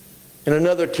 In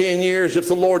another 10 years, if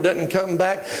the Lord doesn't come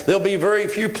back, there'll be very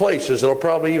few places that'll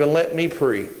probably even let me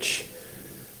preach.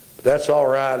 But that's all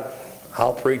right.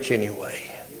 I'll preach anyway.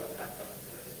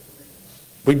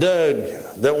 We dug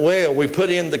that well. We put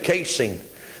in the casing.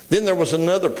 Then there was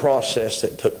another process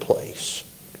that took place.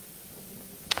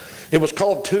 It was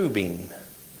called tubing.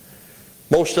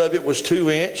 Most of it was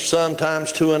 2-inch,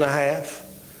 sometimes 2.5.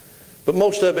 But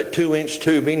most of it 2-inch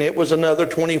tubing. It was another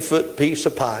 20-foot piece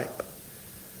of pipe.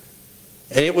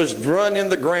 And it was run in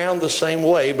the ground the same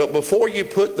way. But before you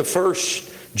put the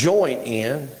first joint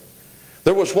in,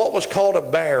 there was what was called a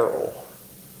barrel.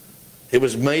 It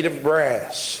was made of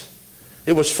brass.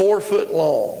 It was 4 foot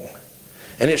long.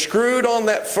 And it screwed on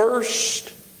that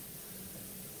first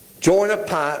joint of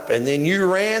pipe, and then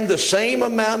you ran the same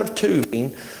amount of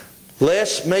tubing,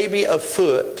 less maybe a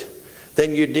foot,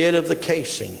 than you did of the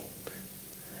casing.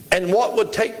 And what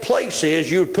would take place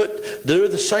is you would do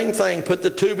the same thing, put the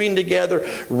tubing together,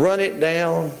 run it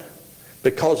down,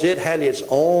 because it had its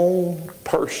own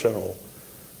personal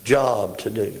job to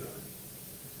do.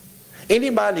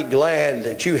 Anybody glad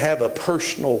that you have a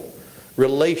personal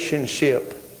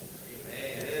relationship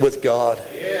with God?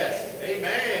 Yes.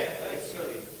 Amen.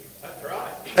 That's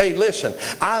right. Hey, listen,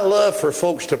 I love for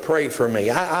folks to pray for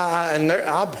me.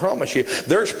 I promise you,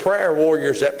 there's prayer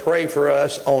warriors that pray for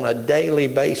us on a daily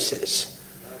basis.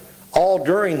 All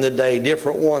during the day,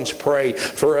 different ones pray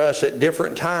for us at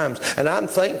different times, and I'm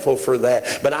thankful for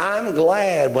that. But I'm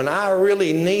glad when I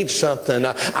really need something,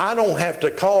 I don't have to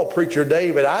call Preacher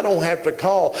David. I don't have to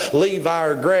call Levi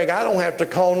or Greg. I don't have to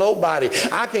call nobody.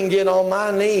 I can get on my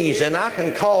knees and I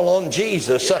can call on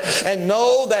Jesus and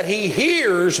know that He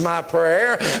hears my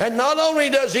prayer. And not only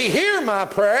does He hear my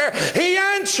prayer, He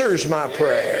answers my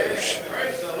prayers.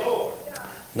 Praise the Lord.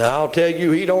 Now, I'll tell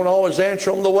you, He don't always answer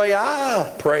them the way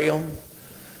I pray them.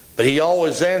 But He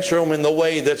always answers them in the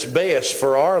way that's best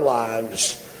for our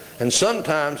lives. And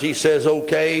sometimes He says,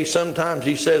 okay. Sometimes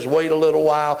He says, wait a little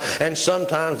while. And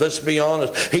sometimes, let's be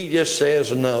honest, He just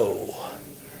says no.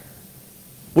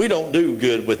 We don't do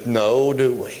good with no,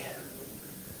 do we?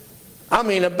 I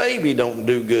mean, a baby don't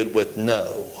do good with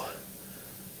no.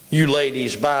 You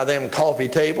ladies buy them coffee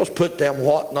tables, put them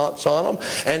whatnots on them,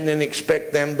 and then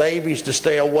expect them babies to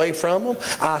stay away from them.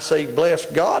 I say, bless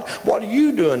God, what are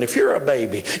you doing if you're a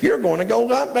baby? You're going to go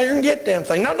out there and get them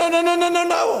things.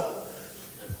 No.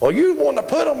 Well, you want to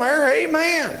put them there,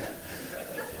 amen.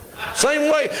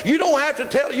 Same way, you don't have to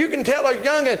tell, you can tell a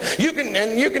young'un,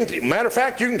 matter of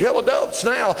fact, you can tell adults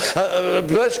now,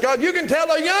 bless God, you can tell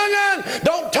a young'un,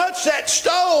 don't touch that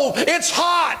stove, it's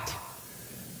hot.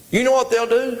 You know what they'll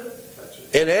do?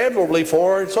 Inevitably,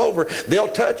 before it's over, they'll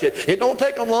touch it. It don't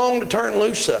take them long to turn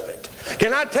loose of it.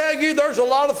 Can I tell you, there's a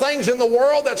lot of things in the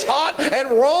world that's hot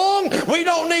and wrong. We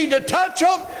don't need to touch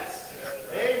them.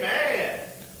 Amen.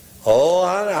 Oh,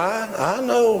 I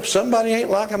know somebody ain't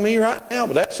liking me right now,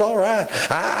 but that's all right.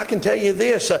 I can tell you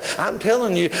this. I'm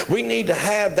telling you, we need to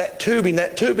have that tubing.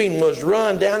 That tubing was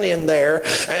run down in there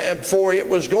for it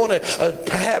was going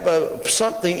to have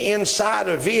something inside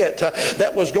of it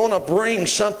that was going to bring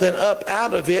something up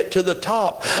out of it to the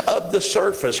top of the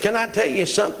surface. Can I tell you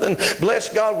something?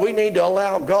 Bless God, we need to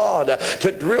allow God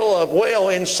to drill a well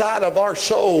inside of our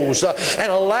souls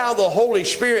and allow the Holy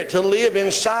Spirit to live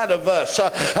inside of us.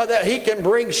 That He can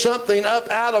bring something up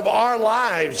out of our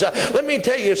lives. Let me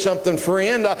tell you something,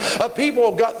 friend. People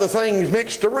have got the things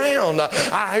mixed around.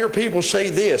 I hear people say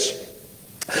this.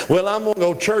 Well, I'm going to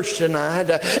go to church tonight,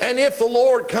 and if the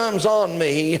Lord comes on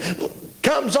me,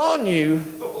 comes on you.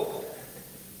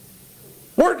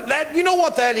 You know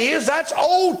what that is? That's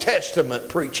Old Testament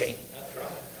preaching.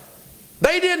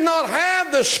 They did not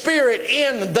have the Spirit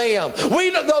in them.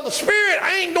 The Spirit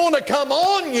ain't going to come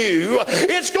on you.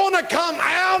 It's going to come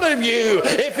out of you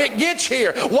if it gets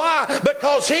here. Why?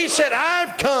 Because He said,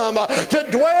 I've come to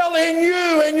dwell in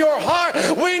you, in your heart.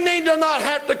 We need to not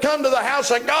have to come to the house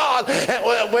of God. And,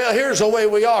 well, here's the way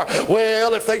we are.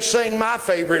 Well, if they sing my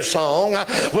favorite song.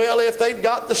 Well, if they've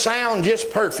got the sound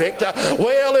just perfect.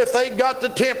 Well, if they've got the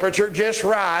temperature just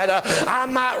right. I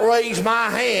might raise my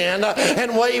hand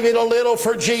and wave it a little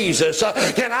for Jesus.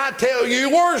 Can I tell you,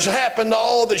 where's happened to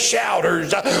all the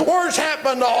shouters? Where's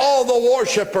happened to all the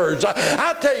worshipers?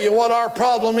 I tell you what our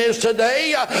problem is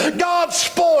today. God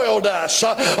spoiled us.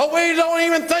 We don't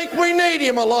even think we need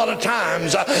Him a lot of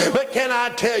times. But can I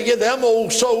tell you, them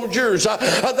old soldiers,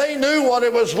 they knew what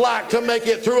it was like to make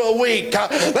it through a week.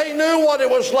 They knew what it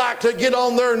was like to get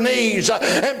on their knees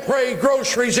and pray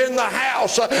groceries in the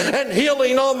house and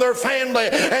healing on their family.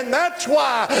 And that's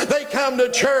why they come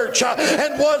to church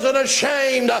and wasn't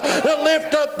ashamed to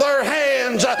lift up their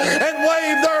hands and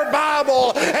wave their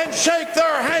Bible and shake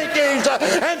their hankies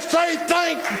and say,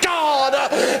 thank God,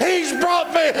 He's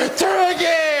brought me through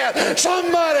again.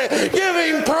 Somebody give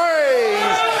Him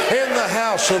praise in the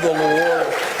house of the Lord.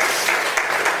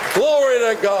 Glory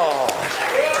to God.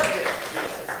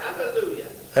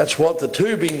 That's what the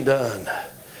tubing done.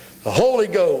 The Holy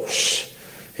Ghost,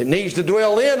 it needs to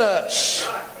dwell in us.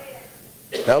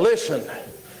 Now listen,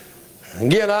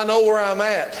 again, I know where I'm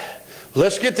at.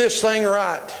 Let's get this thing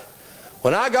right.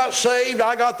 When I got saved,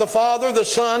 I got the Father, the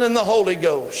Son, and the Holy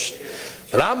Ghost.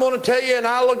 But I'm going to tell you, and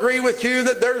I'll agree with you,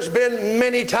 that there's been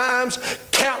many times,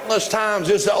 countless times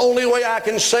is the only way I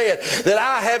can say it, that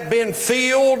I have been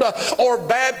filled or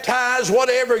baptized,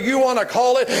 whatever you want to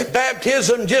call it.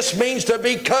 Baptism just means to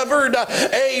be covered,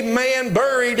 amen,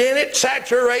 buried in it,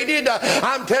 saturated.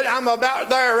 I'm telling you, I'm about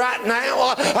there right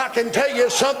now. I can tell you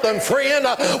something, friend.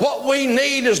 What we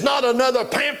need is not another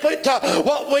pamphlet.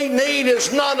 What we need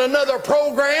is not another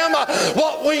program.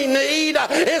 What we need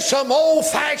is some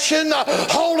old-fashioned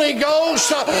Holy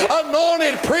Ghost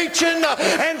anointed preaching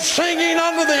and singing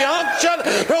under the unction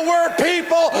to where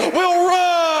people will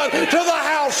run to the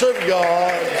house of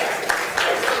God.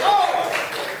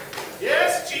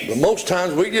 Yes, Jesus. But most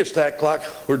times we just act like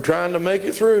we're trying to make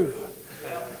it through.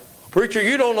 Preacher,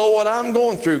 you don't know what I'm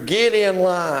going through. Get in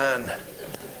line.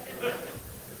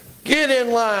 Get in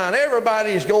line.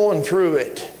 Everybody's going through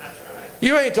it.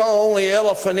 You ain't the only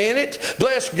elephant in it.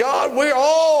 Bless God, we're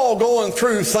all going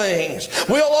through things.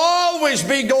 We'll always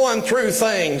be going through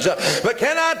things. But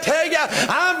can I tell you,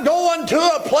 I'm going to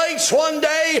a place one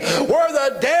day where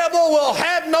the devil will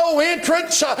have no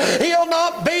entrance. He'll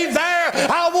not be there.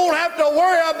 I won't have to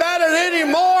worry about it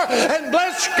anymore. And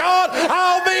bless God,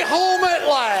 I'll be home at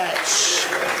last.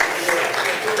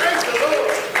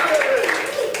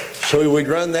 So we'd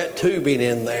run that tubing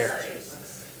in there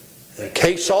and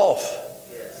case off.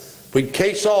 We'd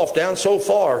case off down so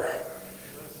far,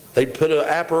 they'd put an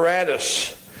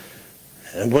apparatus.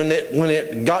 And when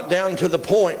it got down to the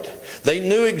point, they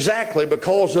knew exactly,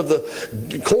 because of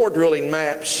the core drilling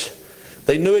maps,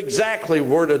 they knew exactly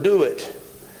where to do it.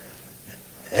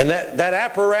 And that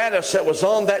apparatus that was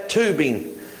on that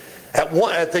tubing, at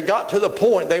they got to the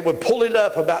point, they would pull it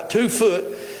up about 2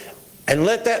 foot and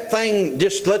let that thing,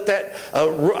 just let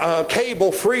that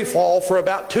cable free fall for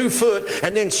about 2 foot,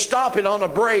 and then stop it on a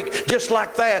break just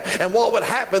like that. And what would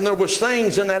happen, there was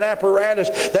things in that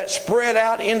apparatus that spread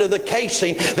out into the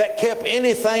casing that kept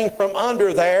anything from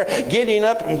under there getting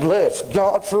up, and bless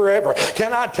God forever.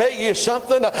 Can I tell you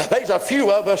something? There's a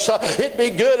few of us, it'd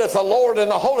be good if the Lord and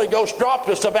the Holy Ghost dropped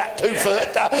us about 2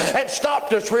 foot and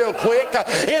stopped us real quick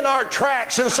in our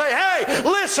tracks and say, hey,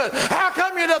 listen, how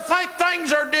come you to think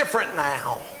things are different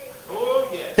now? Oh,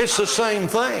 yes. It's the same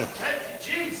thing. Thank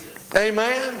you, Jesus.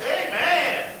 Amen.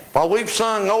 Amen. While we've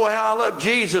sung, oh how I love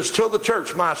Jesus, till the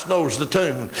church mice knows the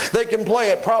tune. They can play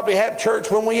it, probably have church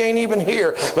when we ain't even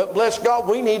here. But bless God,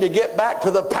 we need to get back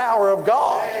to the power of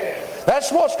God.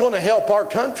 That's what's going to help our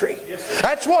country.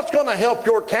 That's what's going to help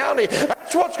your county.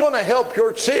 That's what's going to help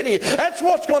your city. That's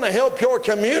what's going to help your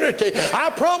community.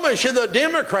 I promise you, the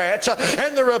Democrats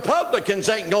and the Republicans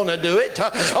ain't going to do it.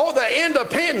 Or the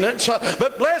independents.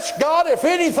 But bless God, if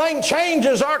anything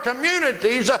changes our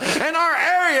communities and our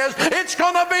areas, it's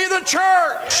going to be the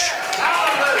church.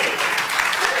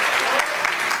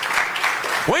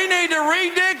 We need to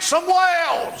redig some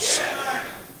wells.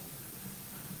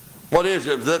 What is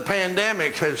it? The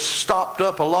pandemic has stopped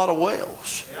up a lot of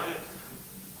wells.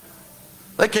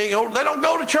 They can't go, they don't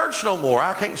go to church no more.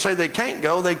 I can't say they can't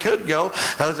go. They could go,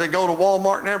 as they go to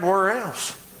Walmart and everywhere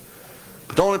else.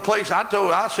 But the only place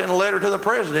I sent a letter to the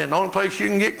president. The only place you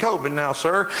can get COVID now,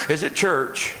 sir, is at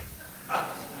church.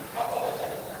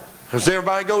 Because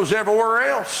everybody goes everywhere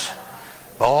else.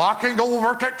 Oh, I can't go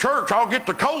over to that church. I'll get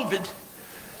the COVID.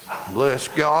 Bless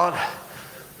God.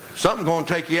 Something's going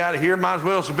to take you out of here. Might as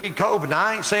well be COVID. Now,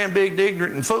 I ain't saying big,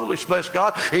 ignorant, and foolish, bless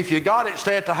God. If you got it,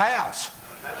 stay at the house.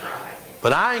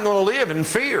 But I ain't going to live in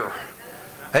fear.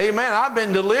 Amen. I've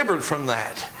been delivered from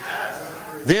that.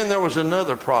 Then there was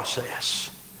another process.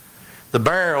 The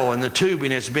barrel and the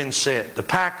tubing has been set. The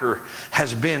packer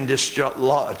has been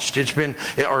dislodged. It's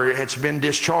been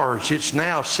discharged. It's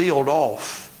now sealed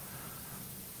off.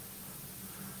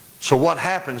 So what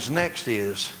happens next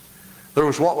is, there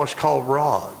was what was called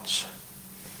rods.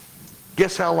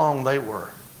 Guess how long they were?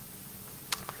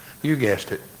 You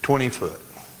guessed it, 20 foot.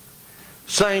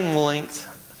 same length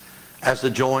as the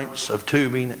joints of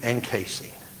tubing and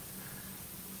casing.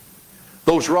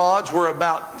 Those rods were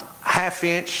about 1/2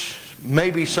 inch,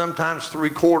 maybe sometimes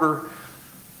 3/4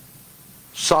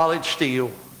 solid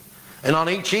steel. And on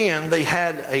each end they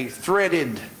had a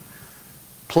threaded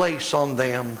place on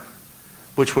them,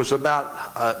 which was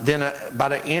about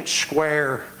about 1 inch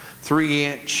square, 3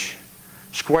 inch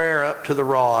square up to the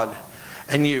rod.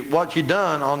 And what you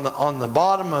done on the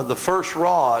bottom of the first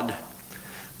rod,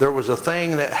 there was a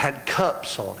thing that had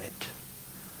cups on it.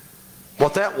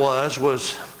 What that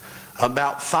was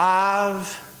about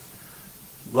 5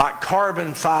 like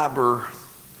carbon fiber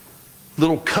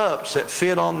little cups that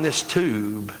fit on this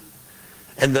tube,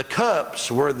 and the cups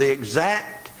were the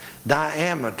exact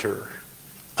diameter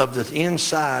of the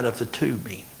inside of the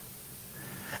tubing.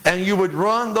 And you would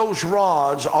run those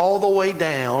rods all the way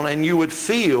down, and you would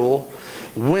feel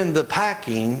when the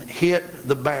packing hit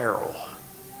the barrel.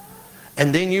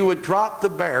 And then you would drop the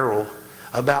barrel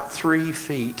about 3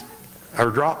 feet,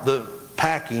 or drop the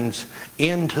packings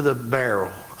into the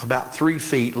barrel about 3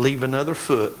 feet, leave another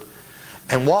foot.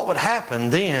 And what would happen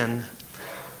then,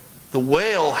 the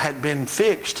well had been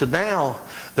fixed to now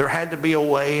there had to be a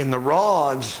way, and the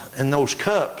rods and those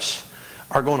cups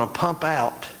are going to pump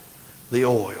out the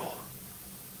oil.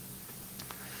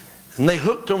 And they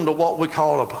hooked them to what we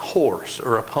call a horse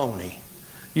or a pony.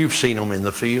 You've seen them in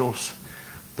the fields.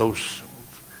 Those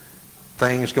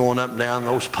things going up and down,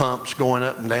 those pumps going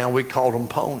up and down, we called them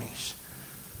ponies.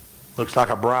 Looks like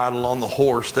a bridle on the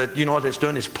horse. That, you know what it's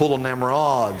doing is pulling them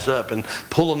rods up and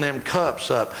pulling them cups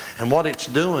up. And what it's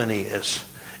doing is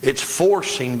it's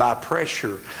forcing by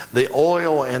pressure the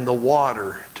oil and the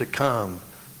water to come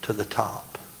to the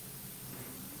top.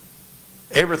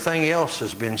 Everything else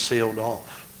has been sealed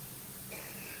off.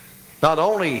 Not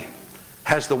only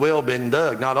has the well been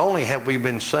dug, not only have we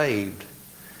been saved,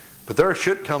 but there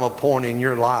should come a point in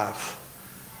your life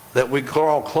that we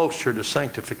draw closer to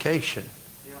sanctification.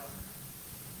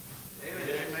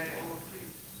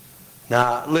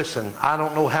 Now, listen, I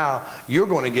don't know how you're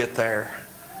going to get there.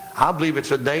 I believe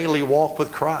it's a daily walk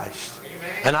with Christ.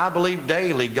 And I believe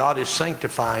daily God is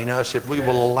sanctifying us if we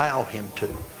will allow Him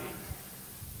to.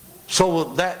 So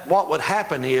that what would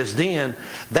happen is then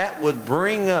that would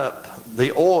bring up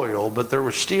the oil, but there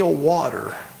was still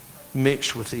water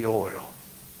mixed with the oil.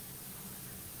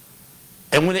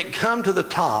 And when it come to the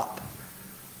top,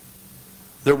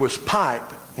 there was pipe,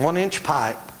 1 inch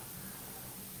pipe,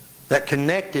 that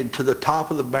connected to the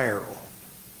top of the barrel.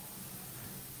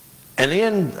 And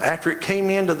then after it came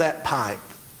into that pipe,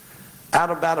 out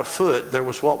about a foot, there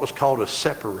was what was called a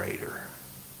separator.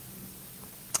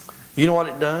 You know what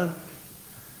it done?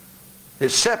 It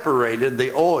separated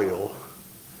the oil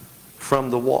from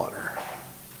the water.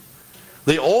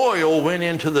 The oil went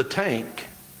into the tank,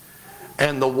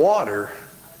 and the water,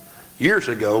 years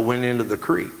ago, went into the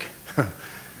creek.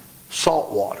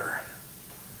 Salt water.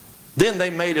 Then they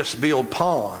made us build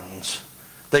ponds.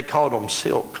 They called them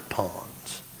silk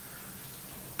ponds.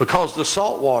 Because the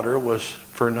salt water was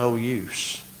for no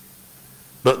use.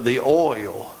 But the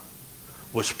oil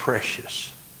was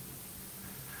precious.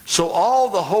 So all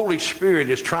the Holy Spirit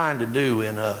is trying to do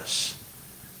in us,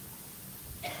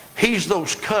 He's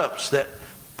those cups that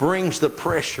brings the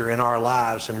pressure in our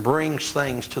lives and brings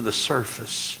things to the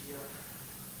surface.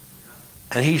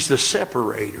 And He's the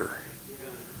separator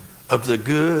of the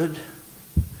good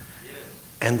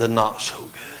and the not so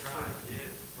good.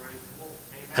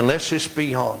 And let's just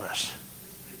be honest.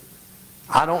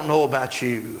 I don't know about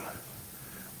you,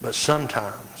 but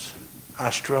sometimes I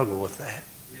struggle with that.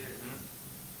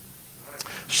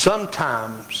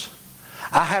 Sometimes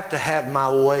I have to have my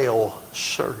well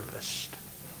serviced.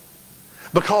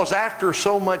 Because after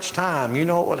so much time, you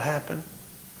know what would happen?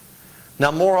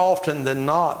 Now, more often than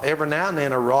not, every now and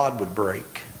then a rod would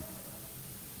break.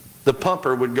 The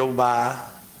pumper would go by.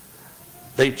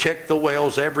 They checked the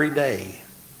wells every day.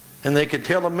 And they could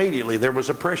tell immediately there was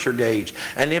a pressure gauge.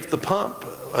 And if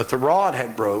the rod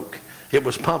had broke, it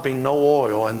was pumping no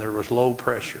oil and there was low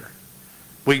pressure.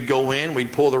 We'd go in,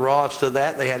 we'd pull the rods to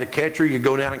that. They had a catcher. You'd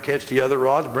go down and catch the other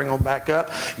rods, bring them back up.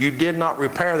 You did not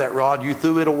repair that rod. You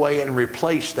threw it away and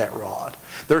replaced that rod.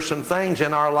 There's some things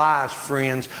in our lives,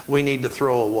 friends, we need to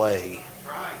throw away.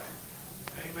 That's right.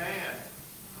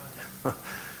 Amen.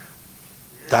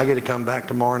 Do I get to come back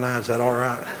tomorrow night? Is that all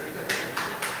right?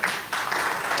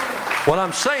 What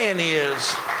I'm saying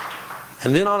is,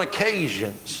 and then on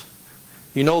occasions,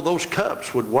 you know, those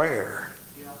cups would wear.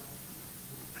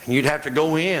 And you'd have to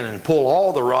go in and pull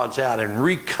all the rods out and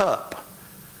re-cup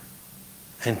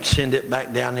and send it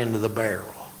back down into the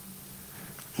barrel.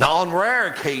 Now, on rare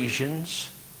occasions,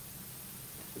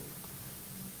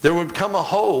 There would come a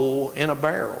hole in a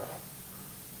barrel.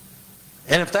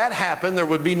 And if that happened, there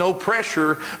would be no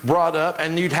pressure brought up,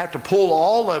 and you'd have to pull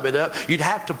all of it up. You'd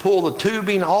have to pull the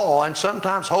tubing all, and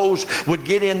sometimes holes would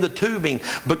get in the tubing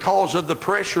because of the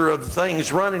pressure of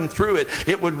things running through it.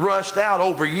 It would rust out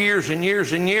over years and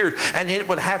years and years, and it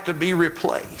would have to be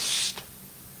replaced.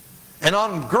 And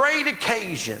on great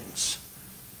occasions,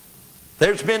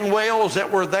 there's been wells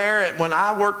that were there. When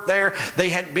I worked there, they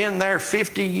had been there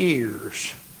 50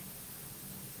 years.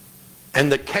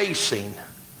 And the casing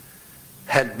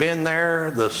had been there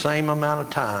the same amount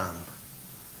of time.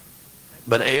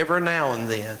 But every now and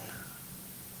then,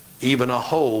 even a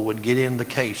hole would get in the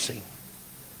casing.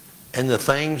 And the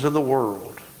things of the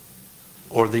world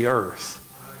or the earth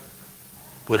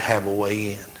would have a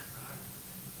way in.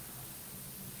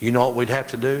 You know what we'd have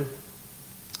to do?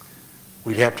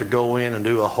 We'd have to go in and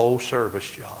do a whole service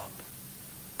job.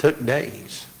 Took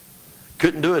days.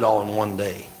 Couldn't do it all in one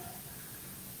day.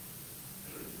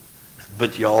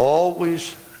 But you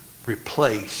always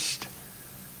replaced.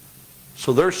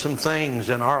 So there's some things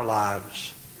in our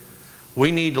lives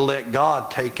we need to let God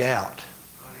take out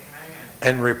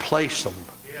and replace them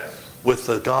with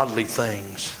the godly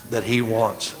things that He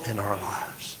wants in our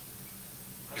lives.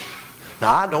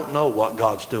 Now, I don't know what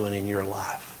God's doing in your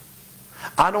life.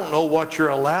 I don't know what you're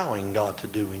allowing God to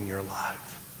do in your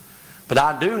life. But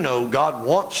I do know God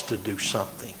wants to do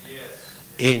something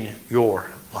in your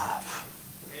life.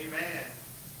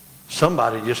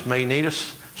 Somebody just may need a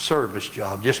service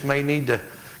job, just may need to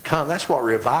come. That's what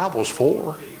revival's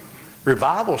for.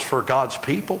 Revival's for God's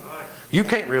people. You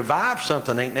can't revive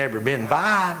something that ain't never been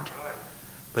revived.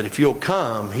 But if you'll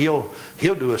come, he'll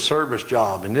do a service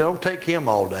job, and it'll take Him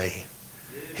all day.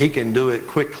 He can do it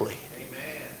quickly.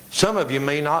 Some of you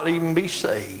may not even be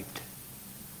saved.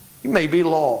 You may be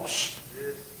lost.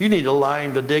 You need to allow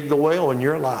Him to dig the well in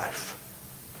your life.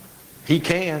 He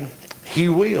can. He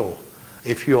will,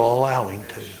 if you allow Him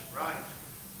to.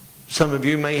 Some of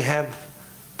you may have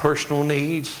personal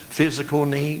needs, physical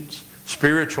needs,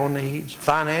 spiritual needs,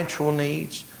 financial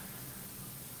needs.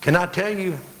 Can I tell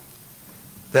you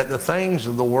that the things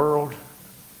of the world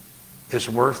is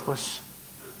worthless,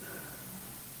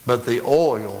 but the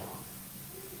oil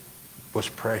was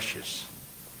precious.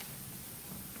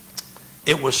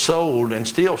 It was sold and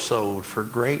still sold for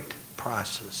great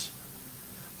prices.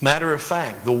 Matter of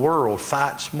fact, the world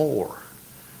fights more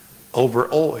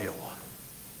over oil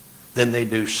than they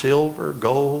do silver,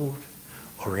 gold,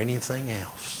 or anything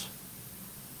else.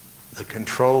 The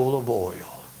control of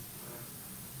oil.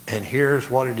 And here's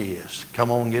what it is.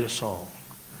 Come on, get a song.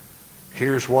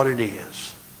 Here's what it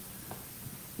is.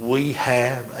 We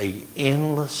have an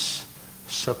endless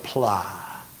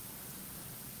supply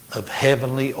of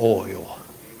heavenly oil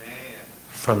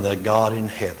from the God in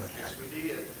heaven.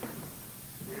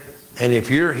 And if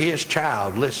you're His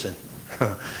child, listen.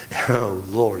 Oh,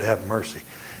 Lord, have mercy.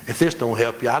 If this don't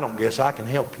help you, I don't guess I can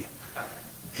help you.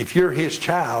 If you're His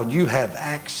child, you have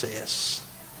access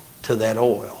to that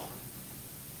oil.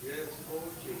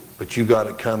 But you got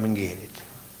to come and get it.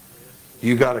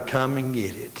 You got to come and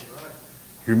get it.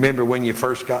 You remember when you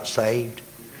first got saved?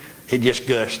 It just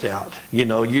gushed out. You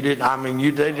know, they didn't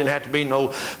have to be no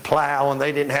plow, and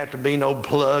they didn't have to be no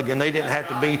plug, and they didn't have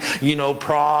to be,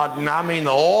 prod. And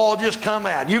the oil just come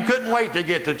out. You couldn't wait to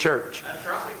get to church. That's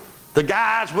right. The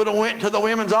guys would have went to the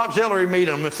women's auxiliary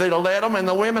meeting if they'd have let them, and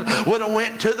the women would have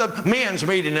went to the men's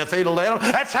meeting if they'd have let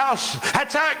them. That's how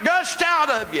it gushed out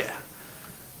of you.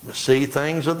 But see,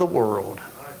 things of the world,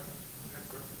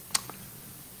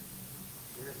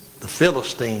 the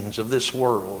Philistines of this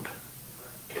world,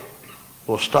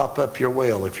 will stop up your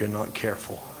well if you're not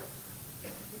careful.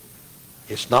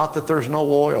 It's not that there's no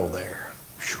oil there.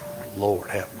 Lord,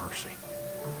 have mercy.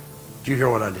 Did you hear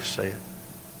what I just said?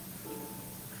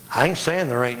 I ain't saying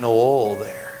there ain't no oil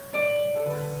there.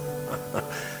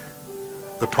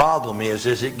 The problem is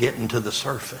it getting to the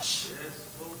surface?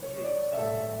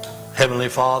 Heavenly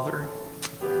Father,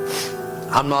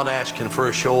 I'm not asking for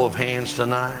a show of hands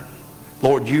tonight.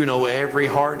 Lord, you know every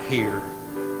heart here.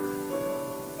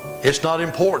 It's not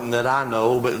important that I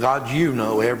know, but God, you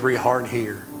know every heart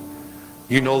here.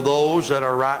 You know those that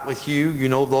are right with you. You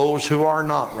know those who are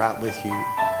not right with you.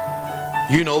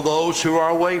 You know those who are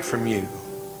away from you.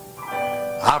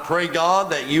 I pray,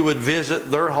 God, that you would visit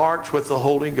their hearts with the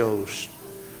Holy Ghost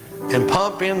and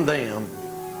pump in them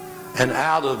and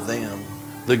out of them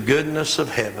the goodness of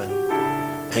heaven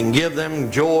and give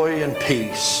them joy and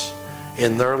peace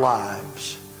in their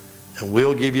lives. And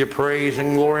we'll give you praise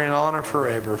and glory and honor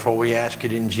forever, for we ask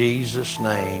it in Jesus'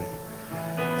 name.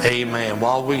 Amen.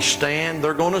 While we stand,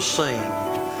 they're going to sing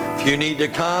If you need to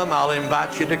come, I'll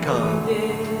invite you to come.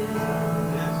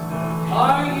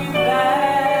 Are you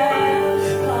bound?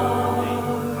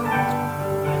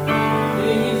 Do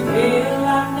you feel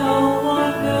like no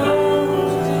one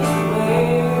knows just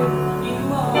where you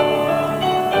are?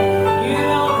 You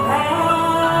don't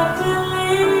have to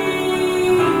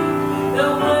leave the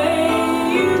way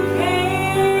you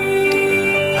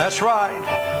came. That's right.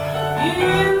 You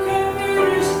can be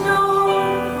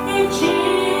restored in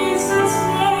Jesus'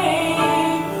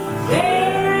 name.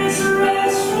 There is restoration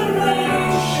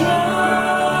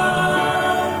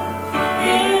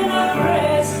in the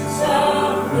presence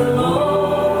of the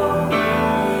Lord.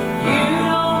 You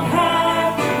don't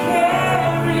have to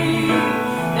carry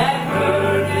that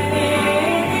burden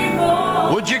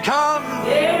anymore. Would you come?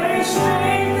 There is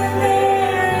strength and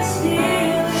there is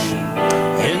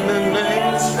healing In the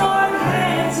name. scarred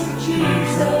hands of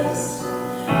Jesus.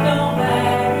 No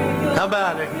matter your How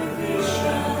about it?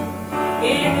 condition,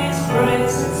 in His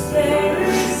presence there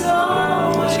is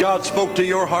always Has God spoke to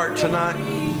your heart tonight?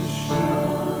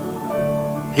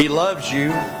 He loves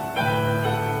you.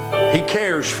 He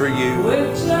cares for you.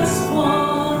 with just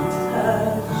one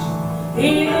touch.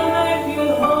 He'll make you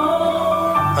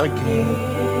whole Again.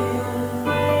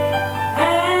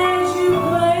 as you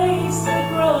place the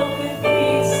broken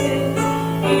pieces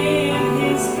in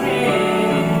His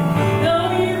hand. Though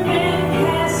you've been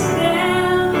cast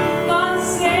down, God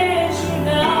says you're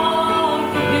not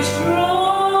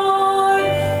destroyed.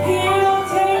 He'll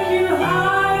take you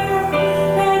higher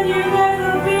than you've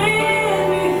ever been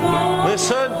before.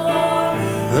 Listen.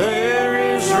 There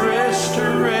is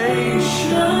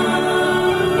restoration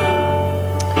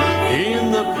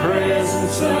in the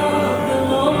presence Of the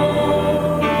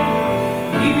Lord,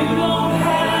 you don't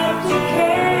have to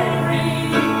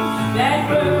carry that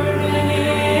burden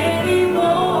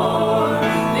anymore.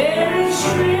 There is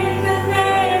strength and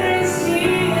there is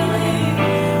healing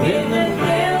in the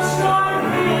nail-scarred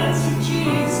hands of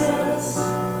Jesus.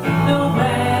 No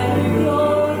matter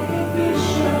your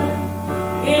condition,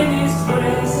 in His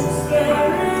presence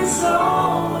there is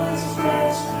always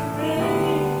restoration.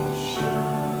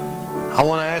 I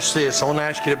want to ask this. I want to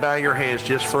ask you to bow your heads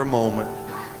just for a moment.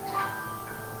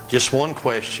 Just one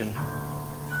question.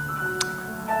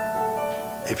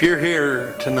 If you're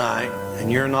here tonight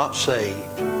and you're not saved,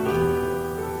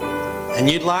 and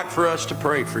you'd like for us to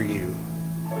pray for you,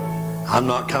 I'm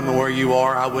not coming where you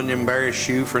are. I wouldn't embarrass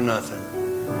you for nothing.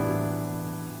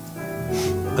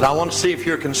 But I want to see if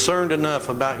you're concerned enough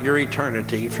about your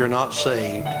eternity, if you're not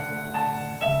saved,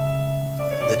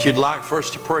 that you'd like for us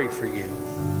to pray for you.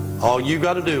 All you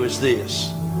got to do is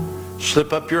this.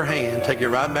 Slip up your hand, take it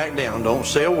right back down. Don't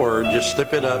say a word, just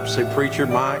slip it up. Say, Preacher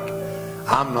Mike,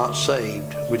 I'm not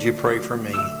saved. Would you pray for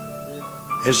me?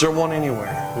 Is there one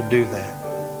anywhere who would do that?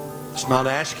 It's not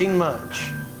asking much.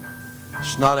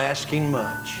 It's not asking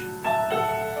much.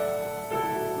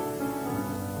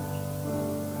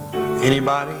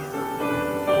 Anybody?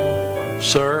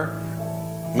 Sir?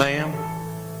 Ma'am?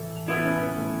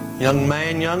 Young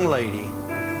man, young lady?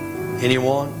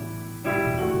 Anyone?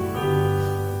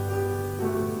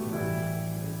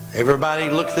 Everybody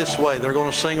look this way. They're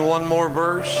going to sing one more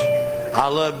verse. I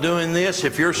love doing this.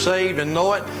 If you're saved and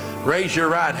know it, raise your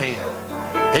right hand.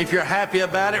 If you're happy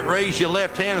about it, raise your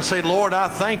left hand and say, Lord, I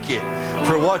thank you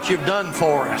for what you've done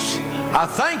for us. I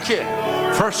thank you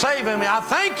for saving me. I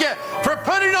thank you for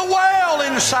putting a well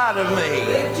inside of me.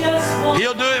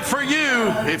 He'll do it for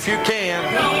you if you can,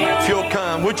 if you'll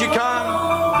come. Would you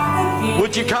come?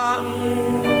 Would you come?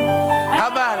 How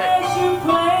about it?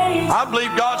 I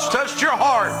believe God's touched your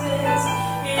heart.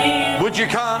 Would you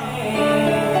come?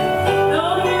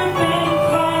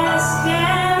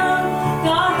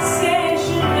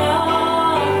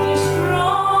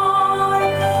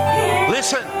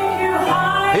 Listen,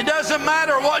 it doesn't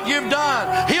matter what you've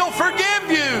done. He'll forgive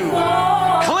you,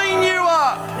 clean you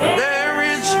up. There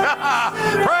is,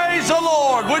 praise the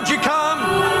Lord. Would you come?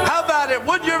 How about it?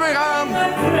 Would you come?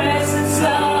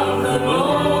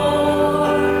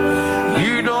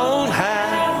 You don't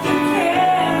have to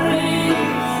carry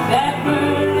that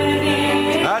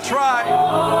burden. That's right.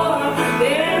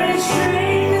 There is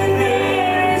strength and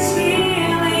there is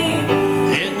healing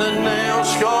in the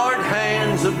nail-scarred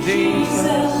hands of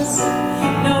Jesus.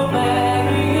 No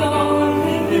matter your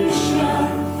condition,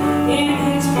 in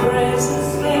His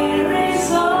presence there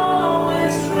is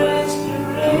always restoration.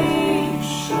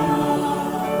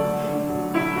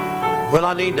 Well,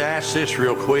 I need to ask this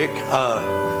real quick.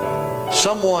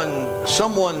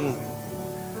 Someone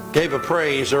gave a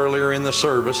praise earlier in the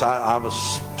service. I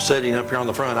was sitting up here on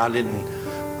the front. I didn't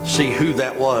see who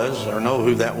that was or know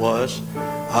who that was.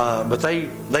 But they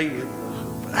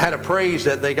had a praise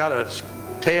that they got a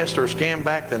test or scan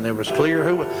back, then it was clear.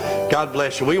 God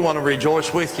bless you. We want to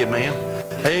rejoice with you, man.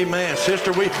 Amen.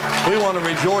 Sister, we want to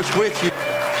rejoice with you.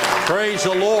 Praise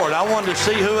the Lord. I wanted to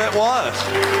see who it was.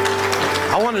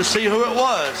 I wanted to see who it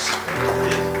was.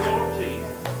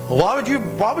 Why would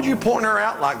you point her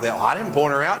out like that? Well, I didn't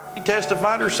point her out. She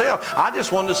testified herself. I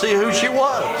just wanted to see who she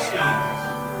was.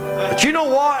 But you know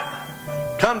what?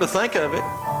 Come to think of it.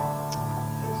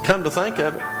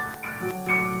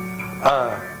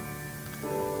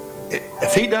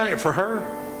 If he done it for her,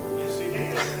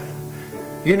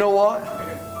 you know what?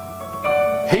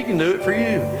 He can do it for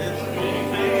you.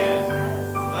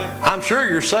 I'm sure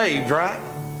you're saved, right?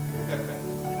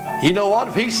 You know what?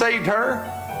 If he saved her,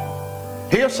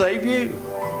 he'll save you.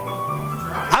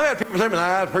 I've had people say,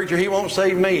 "Nah, preacher, he won't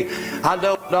save me." I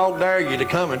don't dare you to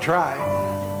come and try it.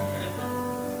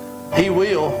 He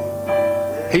will.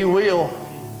 He will.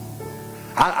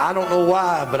 I don't know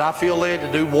why, but I feel led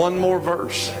to do one more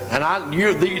verse. And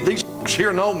these folks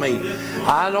here know me.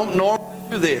 I don't normally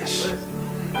do this.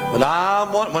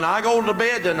 But when I go to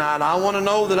bed tonight, I want to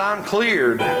know that I'm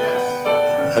cleared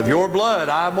of your blood.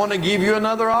 I want to give you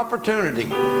another opportunity.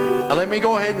 Now let me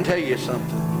go ahead and tell you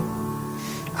something.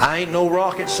 I ain't no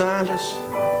rocket scientist.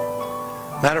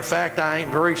 Matter of fact, I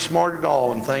ain't very smart at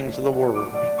all in things of the world.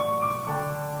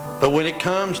 But when it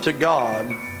comes to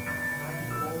God,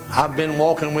 I've been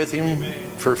walking with Him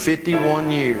for 51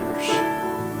 years.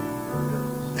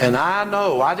 And I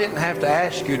know I didn't have to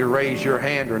ask you to raise your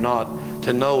hand or not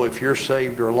to know if you're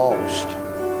saved or lost.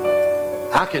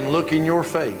 I can look in your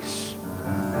face,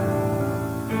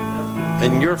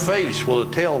 and your face will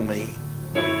tell me.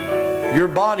 Your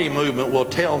body movement will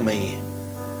tell me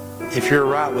if you're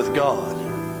right with God.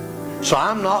 So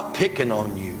I'm not picking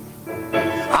on you.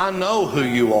 I know who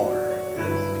you are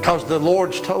because the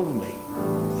Lord's told me.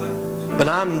 But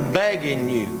I'm begging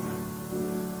you,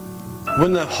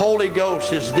 when the Holy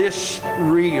Ghost is this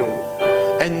real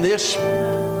and this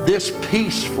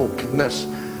peacefulness.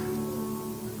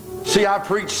 See, I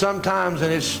preach sometimes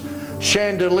and it's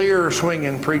chandelier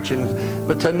swinging preaching,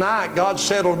 but tonight God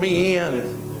settled me in,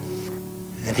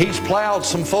 and He's plowed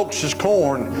some folks'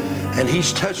 corn, and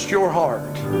He's touched your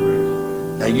heart.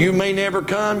 Now you may never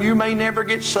come, you may never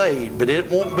get saved, but it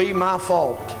won't be my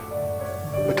fault,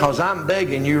 because I'm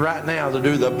begging you right now to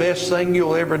do the best thing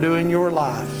you'll ever do in your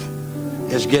life,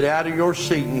 is get out of your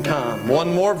seat and come.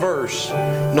 One more verse.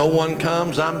 No one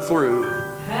comes, I'm through.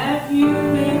 Have you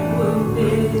been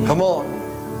wounded? Come on.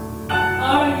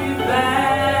 Are you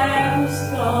battle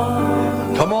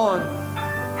scarred? Come on.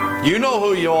 You know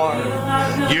who you are.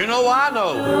 You know I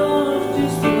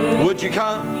know. Would you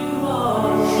come?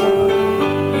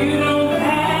 You don't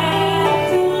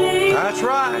have to leave. That's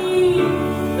right.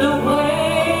 The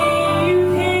way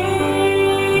you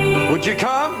came. Would you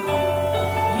come?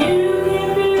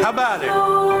 How about it?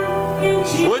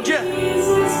 Would you?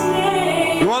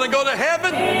 You want to go to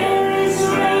heaven?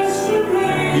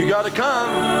 You got to come.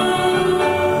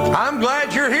 I'm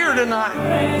glad you're here tonight.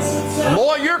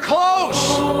 Boy, you're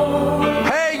close.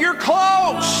 Hey, you're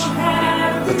close.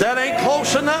 But that ain't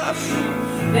close enough.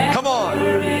 Come on.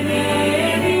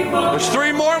 There's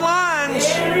 3 more lines.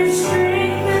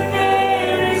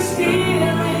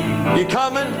 You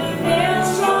coming?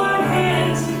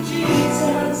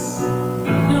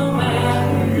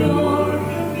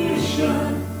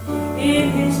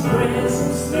 In His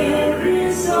presence there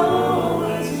is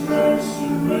always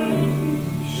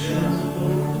restoration.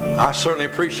 I certainly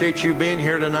appreciate you being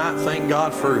here tonight. Thank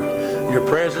God for your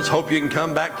presence. Hope you can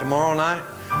come back tomorrow night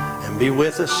and be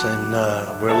with us, and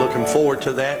we're looking forward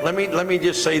to that. Let me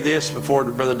just say this before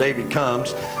Brother David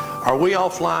comes. Are we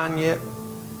offline yet?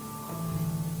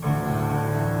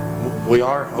 We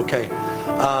are? Okay.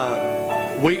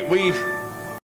 We